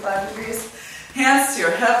 45 degrees. Hands to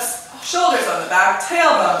your hips, shoulders on the back,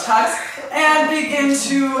 tailbone tucks, and begin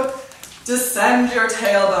to descend your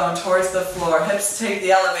tailbone towards the floor. Hips take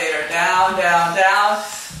the elevator down, down, down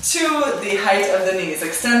to the height of the knees.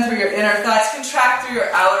 Extend through your inner thighs, contract through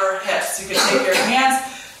your outer hips. You can take your hands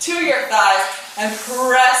to your thighs and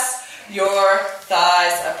press your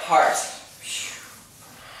thighs apart.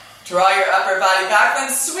 Draw your upper body back, then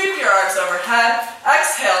sweep your arms overhead.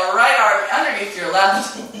 Exhale, right arm underneath your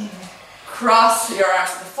left. Cross your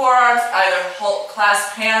arms to the forearms, either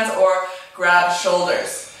clasp hands or grab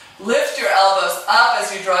shoulders. Lift your elbows up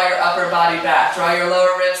as you draw your upper body back. Draw your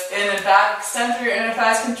lower ribs in and back. Extend through your inner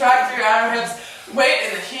thighs. Contract through your outer hips. Weight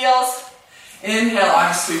in the heels. Inhale,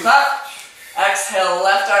 arms sweep up. Exhale,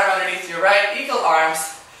 left arm underneath your right. Eagle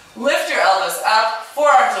arms. Lift your elbows up.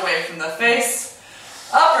 Forearms away from the face.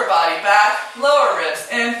 Upper body back. Lower ribs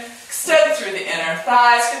in. Extend through the inner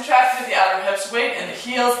thighs. Contract through the outer hips. Weight in the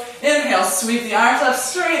heels. Inhale, sweep the arms up.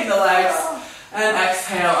 Straighten the legs. And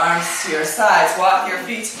exhale, arms to your sides. Walk your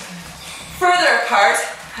feet further apart.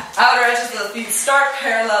 Outer edges of the feet start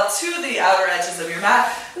parallel to the outer edges of your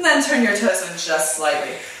mat. And then turn your toes in just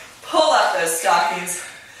slightly. Pull up those stockings.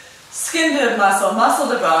 Skin to muscle, muscle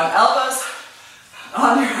to bone. Elbows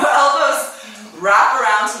on your elbows. Wrap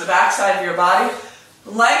around to the back side of your body.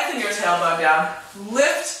 Lengthen your tailbone down.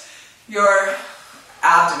 Lift your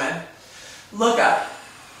abdomen. Look up.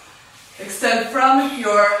 Extend from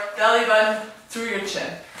your belly button through your chin.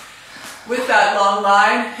 With that long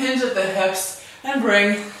line, hinge at the hips and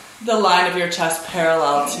bring the line of your chest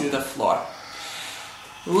parallel to the floor.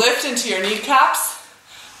 Lift into your kneecaps.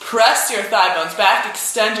 Press your thigh bones back.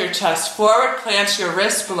 Extend your chest forward. Plant your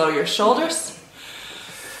wrists below your shoulders.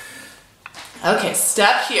 Okay,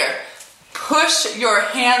 step here. Push your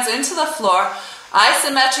hands into the floor.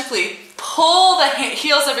 Isometrically pull the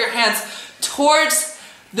heels of your hands towards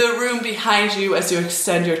the room behind you as you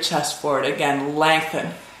extend your chest forward. Again,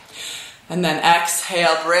 lengthen. And then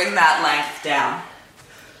exhale, bring that length down.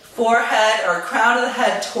 Forehead or crown of the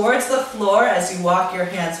head towards the floor as you walk your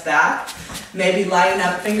hands back. Maybe lining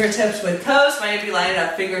up fingertips with toes, maybe lining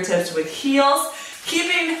up fingertips with heels.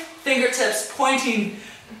 Keeping fingertips pointing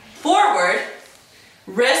forward,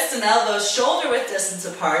 wrists and elbows shoulder width distance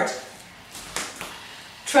apart.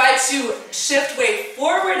 Try to shift weight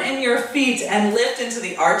forward in your feet and lift into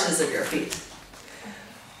the arches of your feet.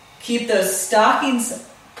 Keep those stockings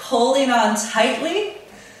pulling on tightly.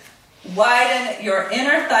 Widen your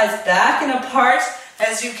inner thighs back and apart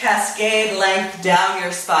as you cascade length down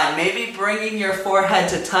your spine. Maybe bringing your forehead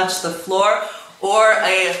to touch the floor or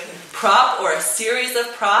a prop or a series of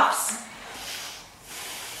props.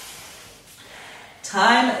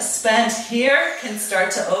 Time spent here can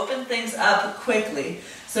start to open things up quickly.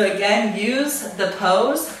 So again, use the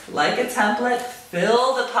pose like a template.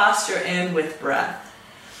 Fill the posture in with breath.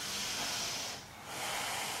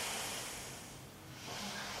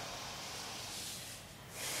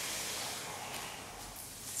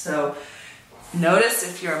 So notice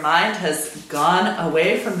if your mind has gone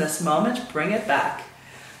away from this moment, bring it back.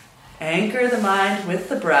 Anchor the mind with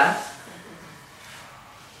the breath.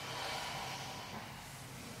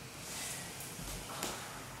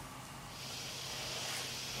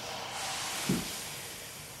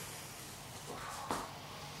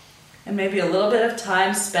 And maybe a little bit of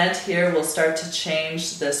time spent here will start to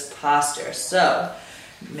change this posture. So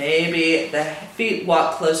maybe the feet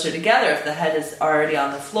walk closer together if the head is already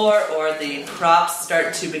on the floor, or the props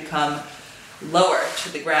start to become lower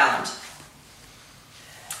to the ground.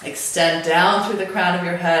 Extend down through the crown of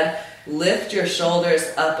your head. Lift your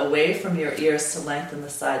shoulders up away from your ears to lengthen the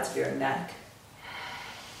sides of your neck.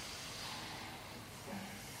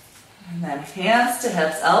 And then hands to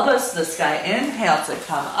hips, elbows to the sky. Inhale to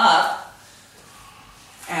come up.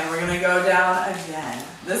 And we're going to go down again.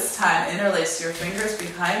 This time, interlace your fingers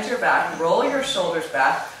behind your back. Roll your shoulders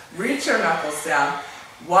back. Reach your knuckles down.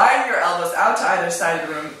 Widen your elbows out to either side of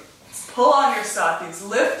the room. Pull on your stockings.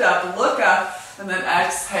 Lift up, look up, and then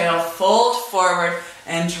exhale. Fold forward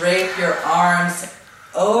and drape your arms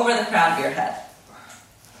over the crown of your head.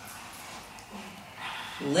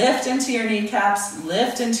 Lift into your kneecaps,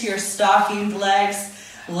 lift into your stockinged legs,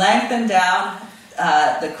 lengthen down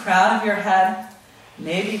the crown of your head.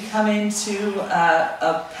 Maybe come into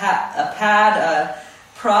a pad, a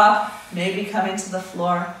prop, maybe come into the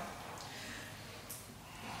floor.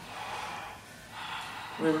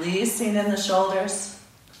 Releasing in the shoulders.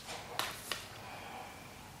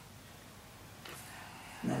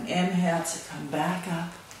 And then inhale to come back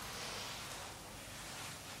up.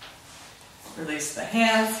 Release the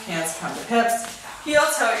hands, hands come to hips, heel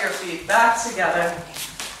toe your feet back together.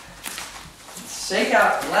 Shake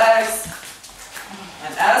out the legs.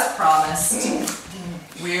 And as promised,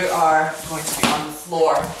 we are going to be on the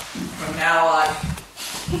floor from now on.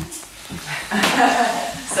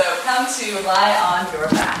 So come to lie on your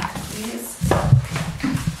back, please.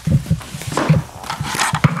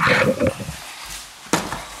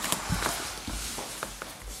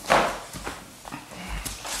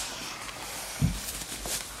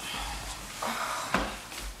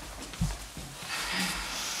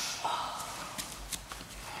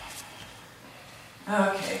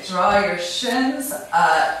 Okay, draw your shins,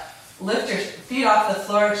 lift your feet off the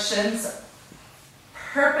floor, shins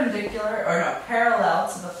parallel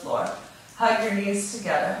to the floor. Hug your knees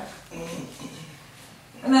together.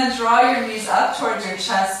 And then draw your knees up towards your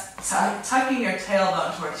chest, tucking your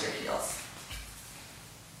tailbone towards your heels.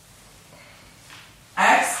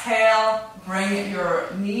 Exhale, bring your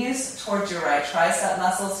knees towards your right tricep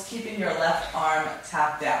muscles, keeping your left arm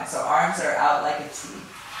tapped down. So arms are out like a T.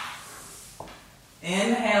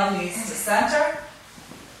 Inhale, knees to center.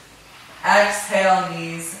 Exhale,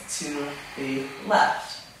 knees to the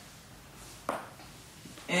left.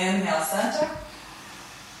 Inhale, center.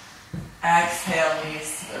 Exhale,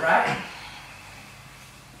 knees to the right.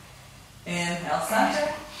 Inhale,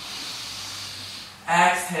 center.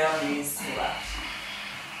 Exhale, knees to the left.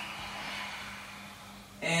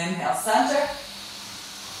 Inhale, center.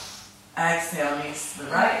 Exhale, knees to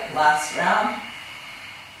the right. Last round.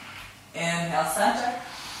 Inhale, center.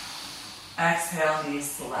 Exhale,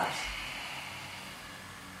 knees to the left.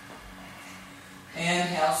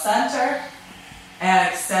 Inhale, center. And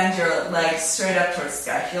extend your legs straight up towards the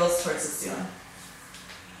sky, heels towards the ceiling.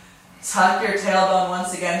 Tuck your tailbone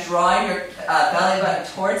once again, drawing your belly button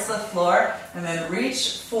towards the floor, and then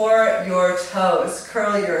reach for your toes.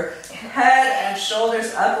 Curl your head and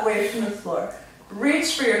shoulders up away from the floor.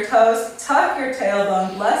 Reach for your toes, tuck your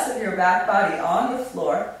tailbone, less of your back body on the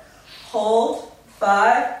floor. Hold,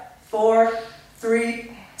 5, 4,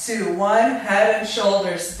 3, 2, 1. Head and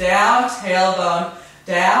shoulders down, tailbone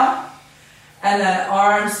down. And then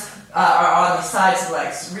arms are on the sides of the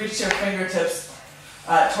legs. Reach your fingertips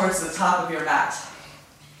towards the top of your mat.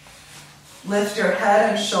 Lift your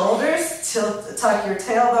head and shoulders. Tuck your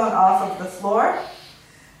tailbone off of the floor.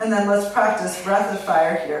 And then let's practice breath of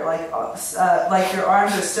fire here, like your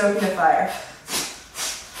arms are stoking a fire.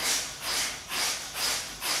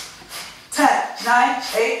 10, 9,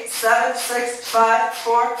 8, 7, 6, 5,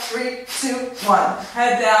 4, 3, 2, 1.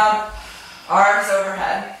 Head down, arms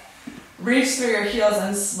overhead. Reach through your heels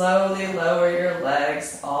and slowly lower your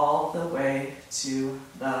legs all the way to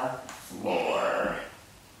the floor.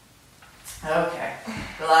 Okay,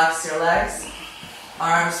 relax your legs.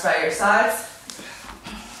 Arms by your sides.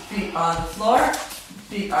 Feet on the floor.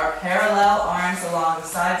 Feet are parallel, arms along the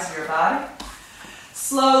sides of your body.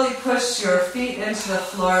 Slowly push your feet into the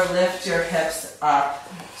floor, lift your hips up,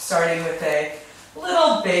 starting with a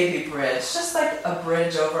little baby bridge, just like a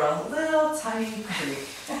bridge over a little tiny creek.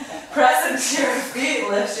 Press into your feet,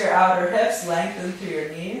 lift your outer hips, lengthen through your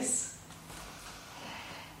knees.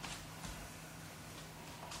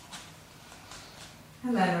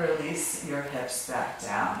 And then release your hips back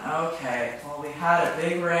down. Okay, well, we had a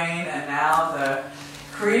big rain and now the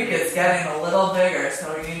creek is getting a little bigger,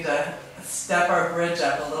 so we need to step our bridge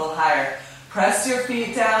up a little higher. Press your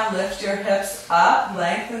feet down, lift your hips up,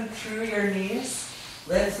 lengthen through your knees.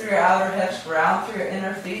 Lift through your outer hips, ground through your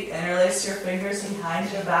inner feet, interlace your fingers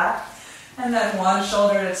behind your back, and then one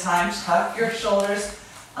shoulder at a time, tuck your shoulders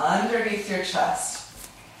underneath your chest.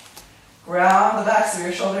 Ground the backs of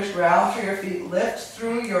your shoulders, ground through your feet, lift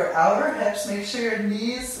through your outer hips, make sure your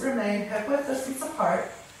knees remain hip-width distance apart.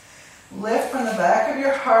 Lift from the back of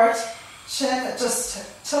your heart, chin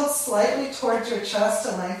just tilt slightly towards your chest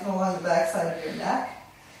to lengthen along the back side of your neck.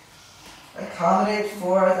 Accommodate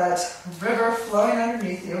for that river flowing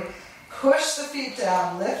underneath you. Push the feet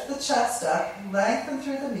down, lift the chest up, lengthen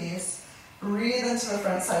through the knees, breathe into the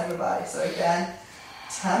front side of the body. So again,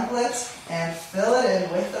 template and fill it in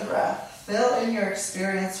with the breath. Fill in your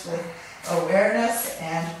experience with awareness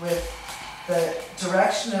and with the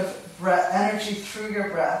direction of breath, energy through your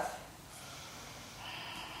breath.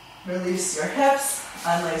 Release your hips,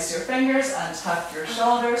 unlace your fingers, untuck your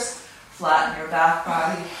shoulders. Flatten your back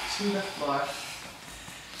body to the floor.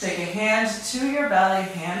 Take a hand to your belly,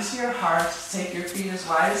 hand to your heart. Take your feet as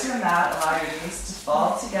wide as your mat. Allow your knees to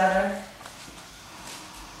fall together.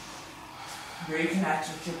 Reconnect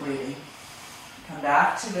with your breathing. Come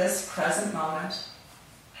back to this present moment.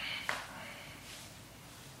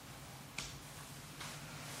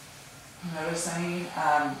 Notice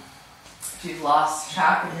if you've lost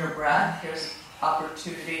track of your breath, here's an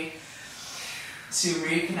opportunity to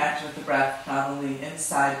reconnect with the breath, not only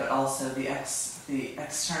inside but also the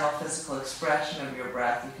external physical expression of your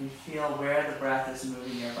breath. You can feel where the breath is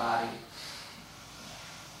moving your body.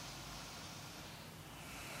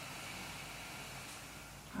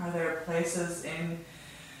 Are there places in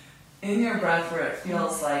your breath where it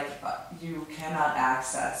feels like you cannot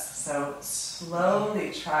access? So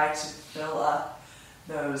slowly try to fill up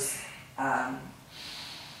those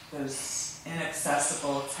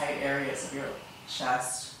inaccessible, tight areas of your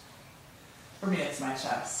chest. For me, it's my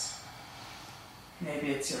chest.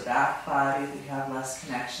 Maybe it's your back body that you have less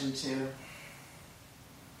connection to.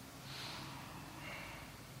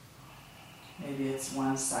 maybe it's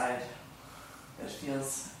one side that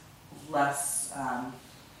feels less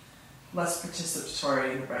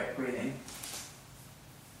participatory in the breathing.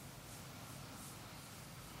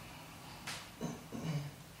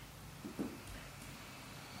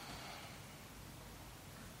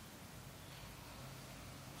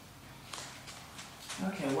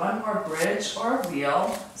 Okay, one more bridge or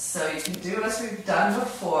wheel. So you can do as we've done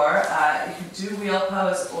before. You can do wheel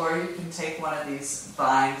pose, or you can take one of these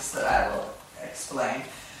binds that I will explain.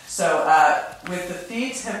 So with the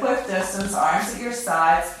feet hip width distance, arms at your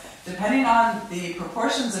sides, depending on the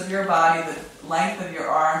proportions of your body, the length of your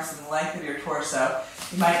arms and the length of your torso,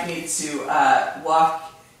 you might need to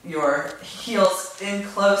walk your heels in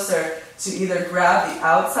closer to either grab the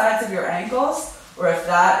outsides of your ankles, or if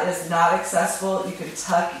that is not accessible, you can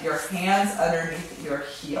tuck your hands underneath your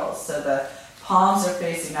heels. So the palms are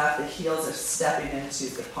facing up, the heels are stepping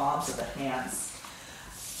into the palms of the hands.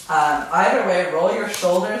 Either way, roll your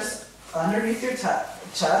shoulders underneath your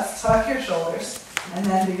chest, tuck your shoulders, and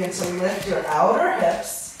then begin to lift your outer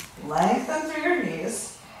hips, lengthen through your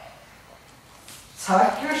knees,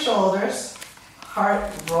 tuck your shoulders,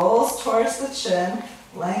 heart rolls towards the chin,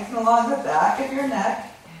 lengthen along the back of your neck,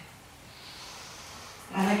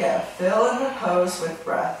 and again, fill in the pose with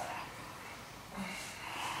breath.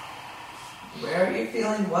 Where are you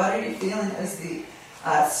feeling? What are you feeling? Is the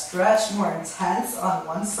stretch more intense on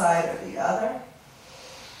one side or the other?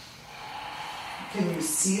 Can you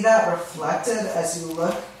see that reflected as you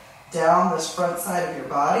look down this front side of your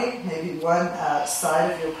body? Maybe one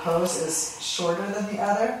side of your pose is shorter than the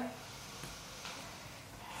other.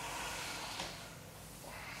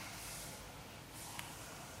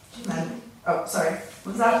 And then, oh, sorry.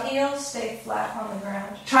 Was that? The heels stay flat on the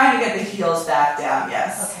ground. Trying to get the heels back down,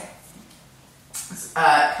 yes. Okay.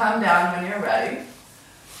 Come down when you're ready.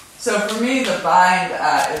 So for me, the bind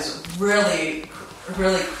is really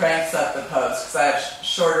cranks up the pose because I have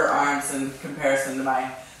shorter arms in comparison to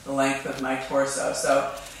the length of my torso.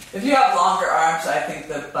 So if you have longer arms, I think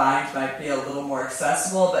the bind might be a little more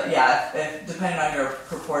accessible. But yeah, depending on your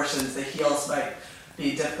proportions, the heels might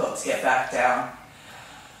be difficult to get back down.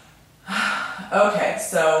 Okay,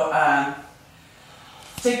 so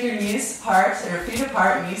take your knees apart, or your feet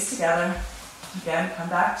apart, knees together. Again, come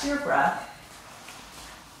back to your breath.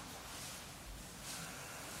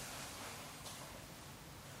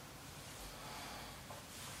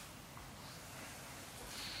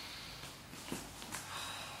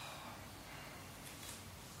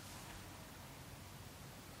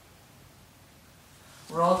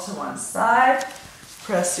 Roll to one side,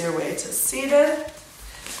 press your way to seated,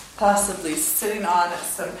 possibly sitting on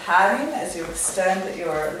some padding as you extend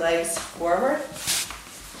your legs forward.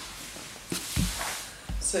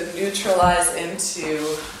 So neutralize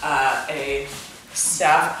into a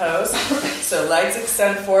staff pose. So legs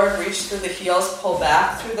extend forward, reach through the heels, pull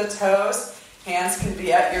back through the toes. Hands can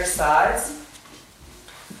be at your sides.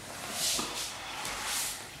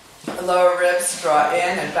 The lower ribs draw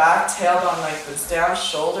in and back, tailbone lengthens down,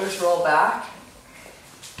 shoulders roll back.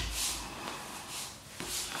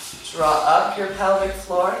 Draw up your pelvic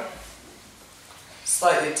floor.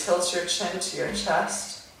 Slightly tilt your chin to your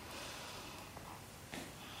chest.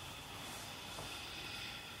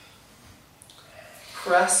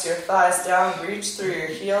 Press your thighs down, reach through your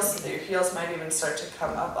heels so that your heels might even start to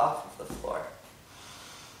come up off of the floor.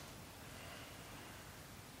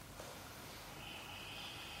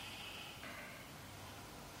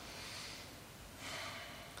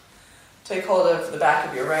 Take hold of the back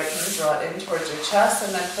of your right knee, draw it in towards your chest,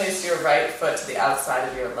 and then place your right foot to the outside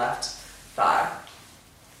of your left thigh.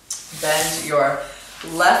 Bend your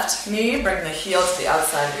left knee, bring the heel to the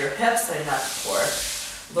outside of your hip, setting up for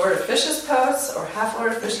Lord of Fishes pose or half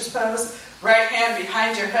Lord of Fishes pose. Right hand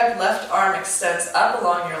behind your hip, left arm extends up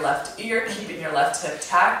along your left ear, keeping your left hip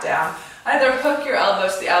tacked down. Either hook your elbow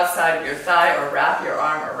to the outside of your thigh or wrap your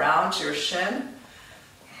arm around your shin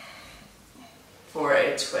for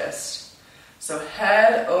a twist. So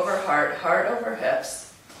head over heart, heart over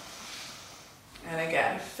hips. And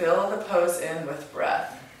again, fill the pose in with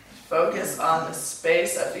breath. Focus on the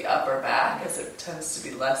space of the upper back as it tends to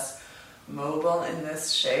be less mobile in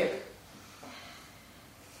this shape.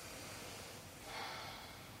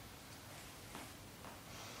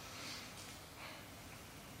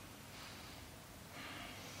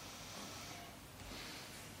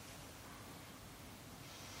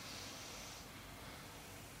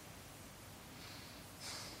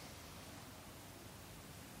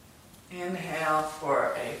 Inhale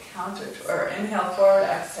for a counter, or inhale forward,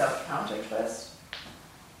 exhale counter twist.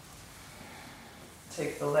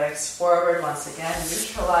 Take the legs forward once again,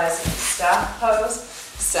 neutralizing staff pose.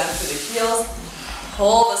 Extend through the heels.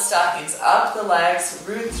 Pull the stockings up the legs.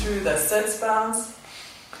 Root through the sits bones.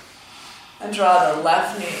 And draw the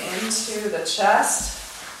left knee into the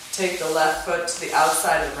chest. Take the left foot to the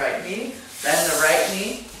outside of the right knee. Bend the right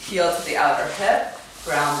knee. Heel to the outer hip.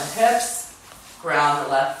 Ground the hips. Ground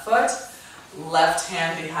the left foot. Left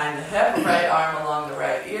hand behind the hip. Right arm along the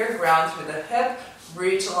right ear. Ground through the hip.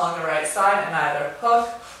 Reach along the right side and either hook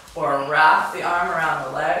or wrap the arm around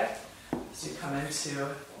the leg as you come into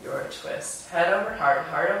your twist. Head over heart,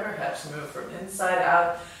 heart over hips. Move from inside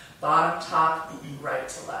out, bottom, top, right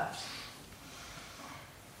to left.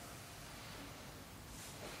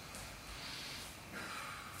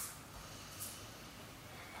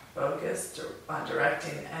 Focus on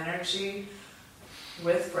directing energy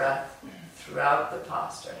with breath throughout the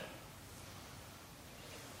posture.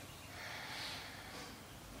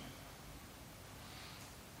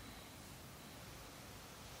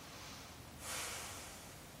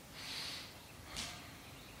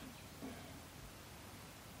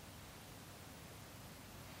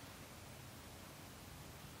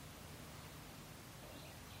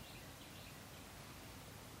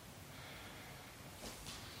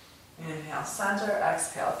 Inhale, center.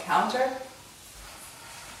 Exhale, counter.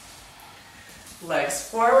 Legs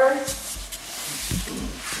forward.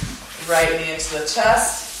 Right knee into the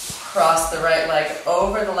chest. Cross the right leg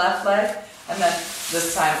over the left leg. And then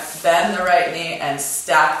this time, bend the right knee and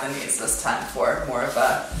stack the knees this time for more of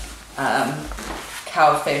a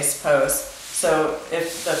cow face pose. So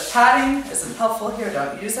if the padding isn't helpful here,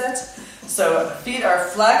 don't use it. So feet are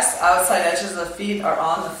flexed. Outside edges of the feet are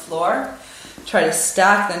on the floor. Try to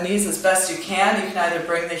stack the knees as best you can. You can either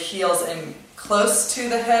bring the heels in close to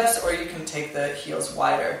the hips or you can take the heels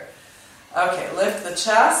wider. Okay, lift the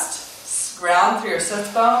chest, ground through your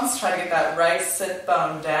sit bones. Try to get that right sit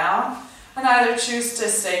bone down. And either choose to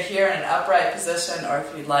stay here in an upright position or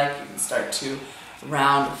if you'd like, you can start to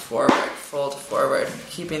round forward, fold forward,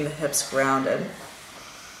 keeping the hips grounded.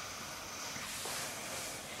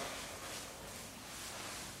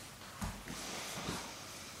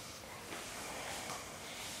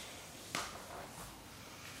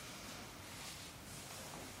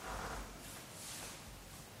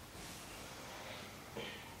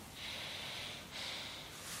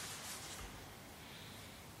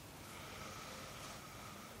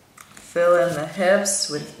 Fill in the hips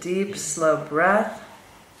with deep, slow breath.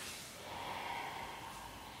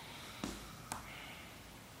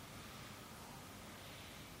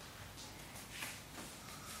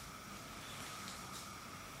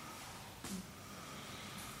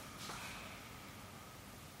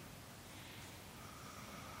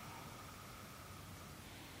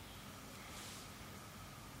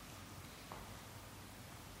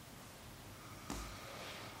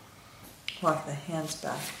 Walk the hands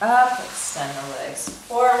back up, extend the legs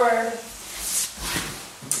forward,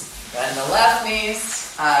 bend the left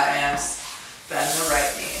knees, and bend the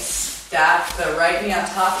right knees. Stack the right knee on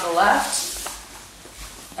top of the left.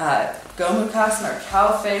 Gomukhasana or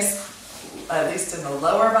cow face, at least in the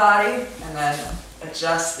lower body, and then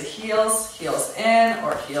adjust the heels, heels in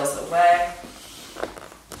or heels away.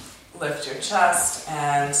 Lift your chest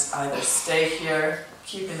and either stay here,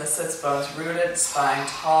 keeping the sits bones rooted, spine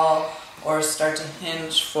tall, or start to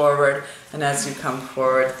hinge forward, and as you come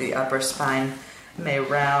forward, the upper spine may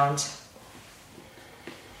round.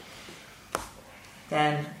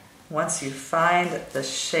 Then, once you find the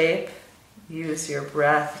shape, use your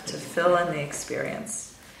breath to fill in the experience.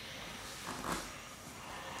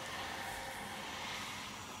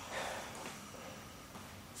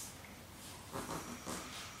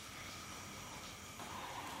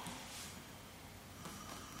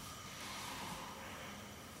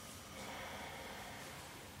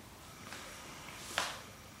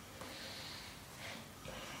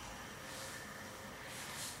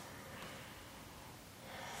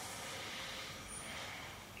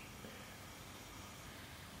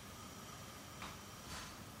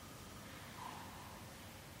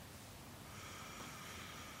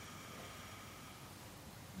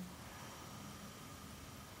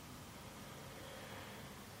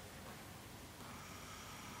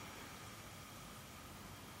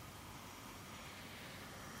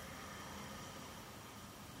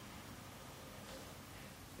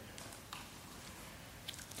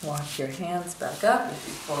 Walk your hands back up if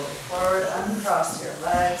you fold it forward, uncross your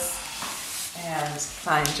legs, and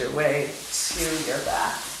find your way to your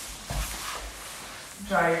back.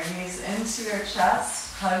 Draw your knees into your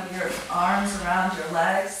chest, hug your arms around your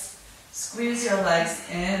legs, squeeze your legs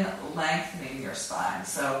in, lengthening your spine.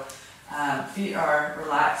 So feet are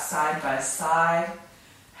relaxed side by side,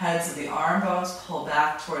 Heads of the arm bones pull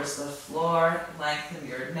back towards the floor. Lengthen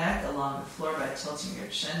your neck along the floor by tilting your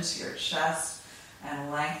chin to your chest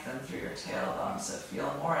and lengthen through your tailbone. So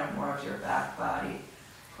feel more and more of your back body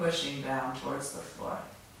pushing down towards the floor.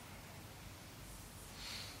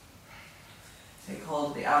 Take hold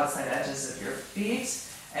of the outside edges of your feet,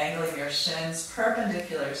 angling your shins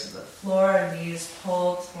perpendicular to the floor, knees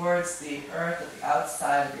pulled towards the earth at the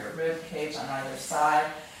outside of your rib cage on either side,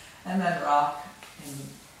 and then rock in,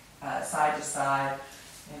 side to side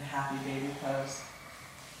in happy baby pose.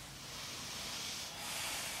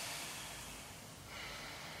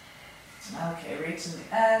 Okay, reaching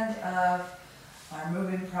the end of our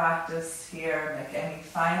moving practice here. Make any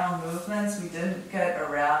final movements. We didn't get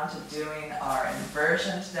around to doing our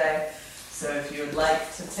inversion today. So if you would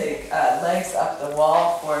like to take legs up the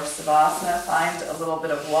wall for Savasana, find a little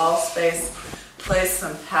bit of wall space. Place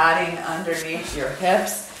some padding underneath your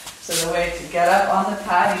hips. So the way to get up on the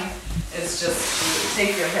padding is just to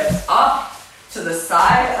take your hips up to the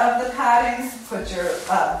side of the padding, put your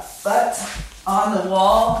butt on the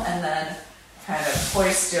wall, and then kind of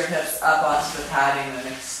hoist your hips up onto the padding and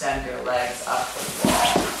extend your legs up the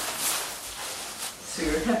wall. So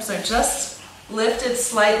your hips are just lifted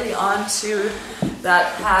slightly onto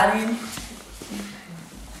that padding.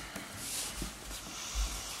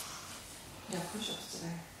 No push-ups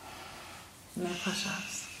today. No push-ups.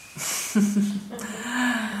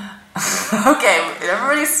 Okay,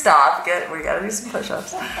 everybody stop. We gotta do some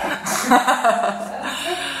push-ups.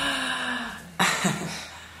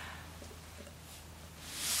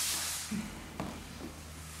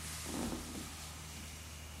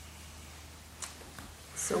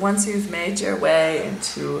 So once you've made your way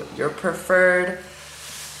into your preferred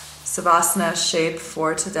Savasana shape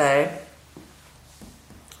for today,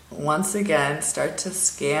 once again start to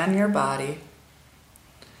scan your body.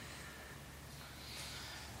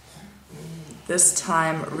 This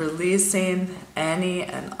time releasing any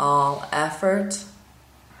and all effort.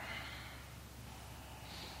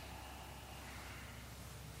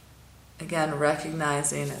 Again,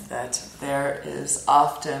 recognizing that there is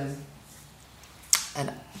often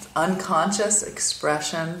an unconscious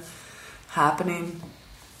expression happening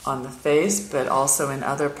on the face, but also in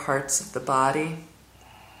other parts of the body.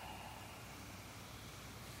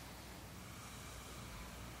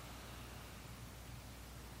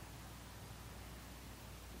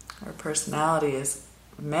 Our personality is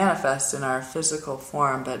manifest in our physical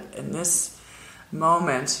form, but in this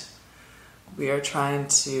moment, we are trying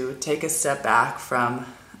to take a step back from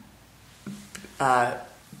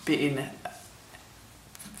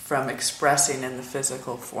expressing in the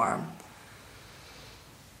physical form.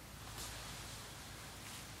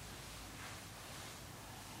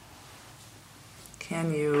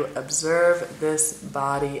 Can you observe this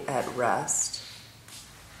body at rest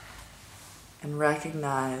and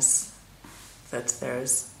recognize that there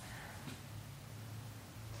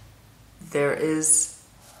is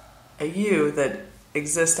a you that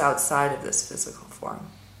exists outside of this physical form?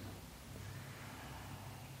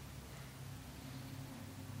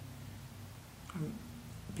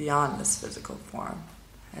 Beyond this physical form.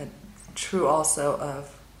 And true also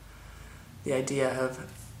of the idea of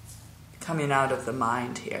coming out of the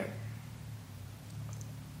mind here.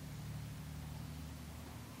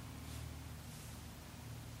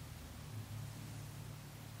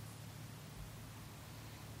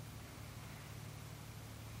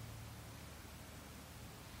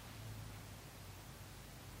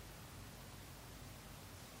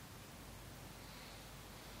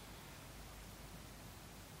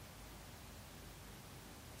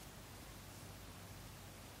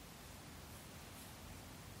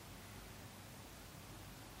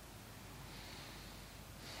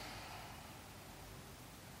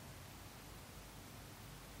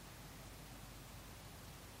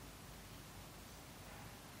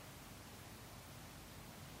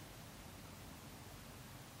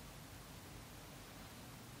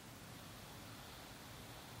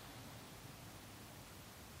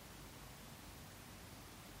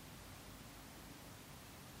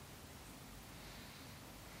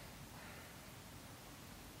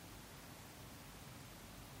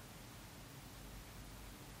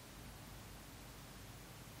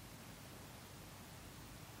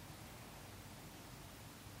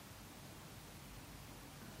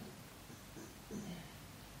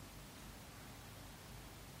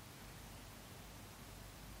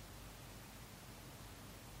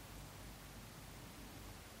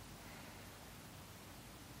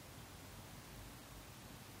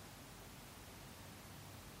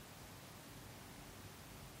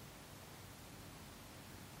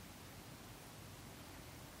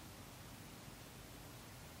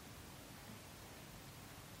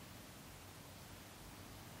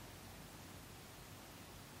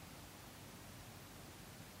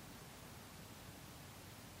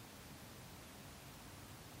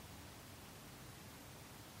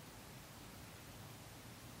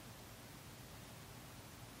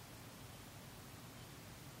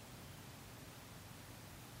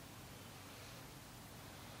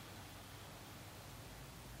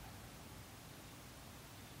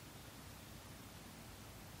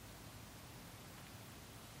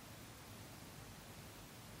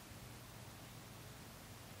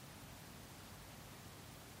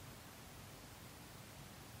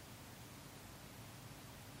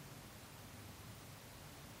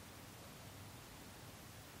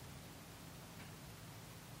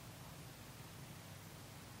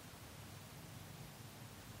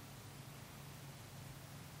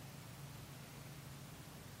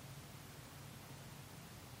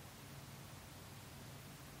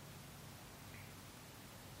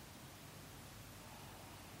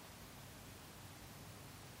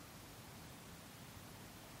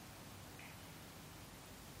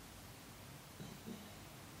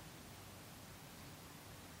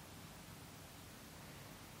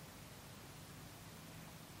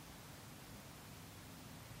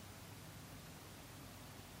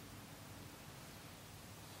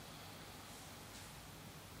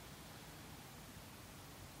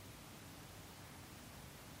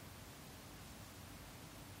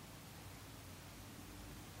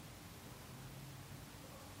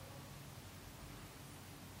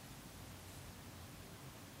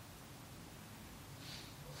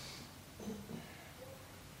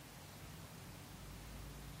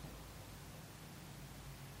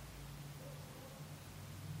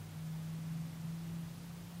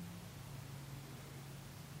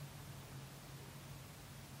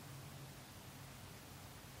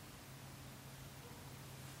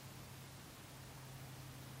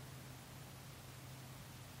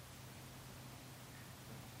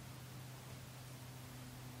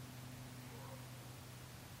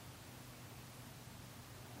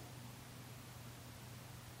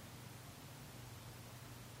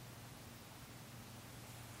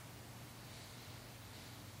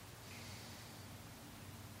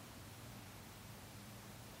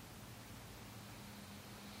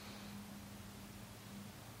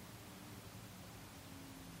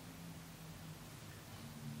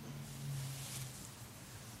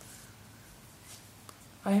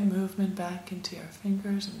 Right movement back into your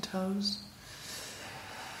fingers and toes.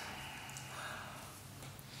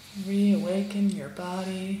 Reawaken your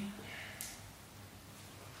body.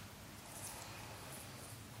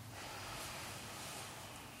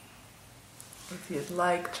 If you'd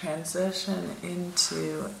like, transition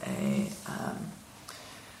into a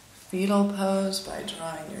fetal pose by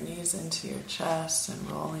drawing your knees into your chest and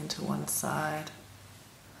rolling to one side.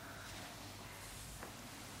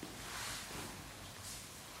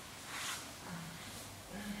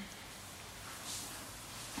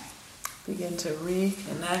 Begin to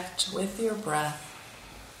reconnect with your breath.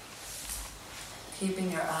 Keeping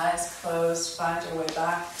your eyes closed, find your way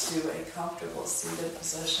back to a comfortable seated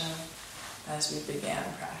position as we began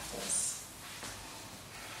practice.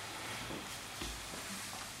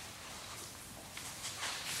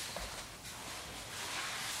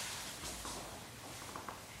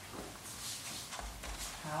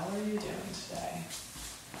 How are you doing today?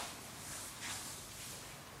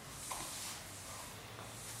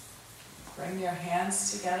 Bring your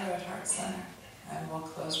hands together at heart center, and we'll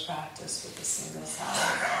close practice with a single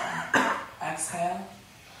sound. Exhale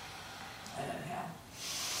and inhale.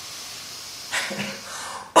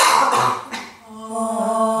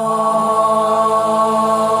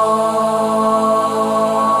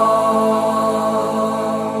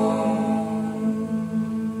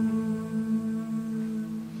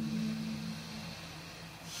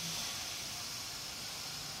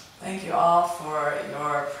 Thank you all for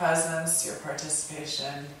your presence, your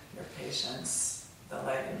participation, your patience. The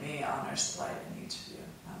light in me honors the light in each of you.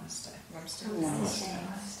 Namaste. Namaste.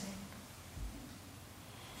 Namaste.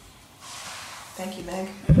 Thank you, Meg.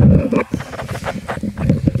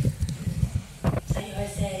 So you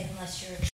always say, unless you're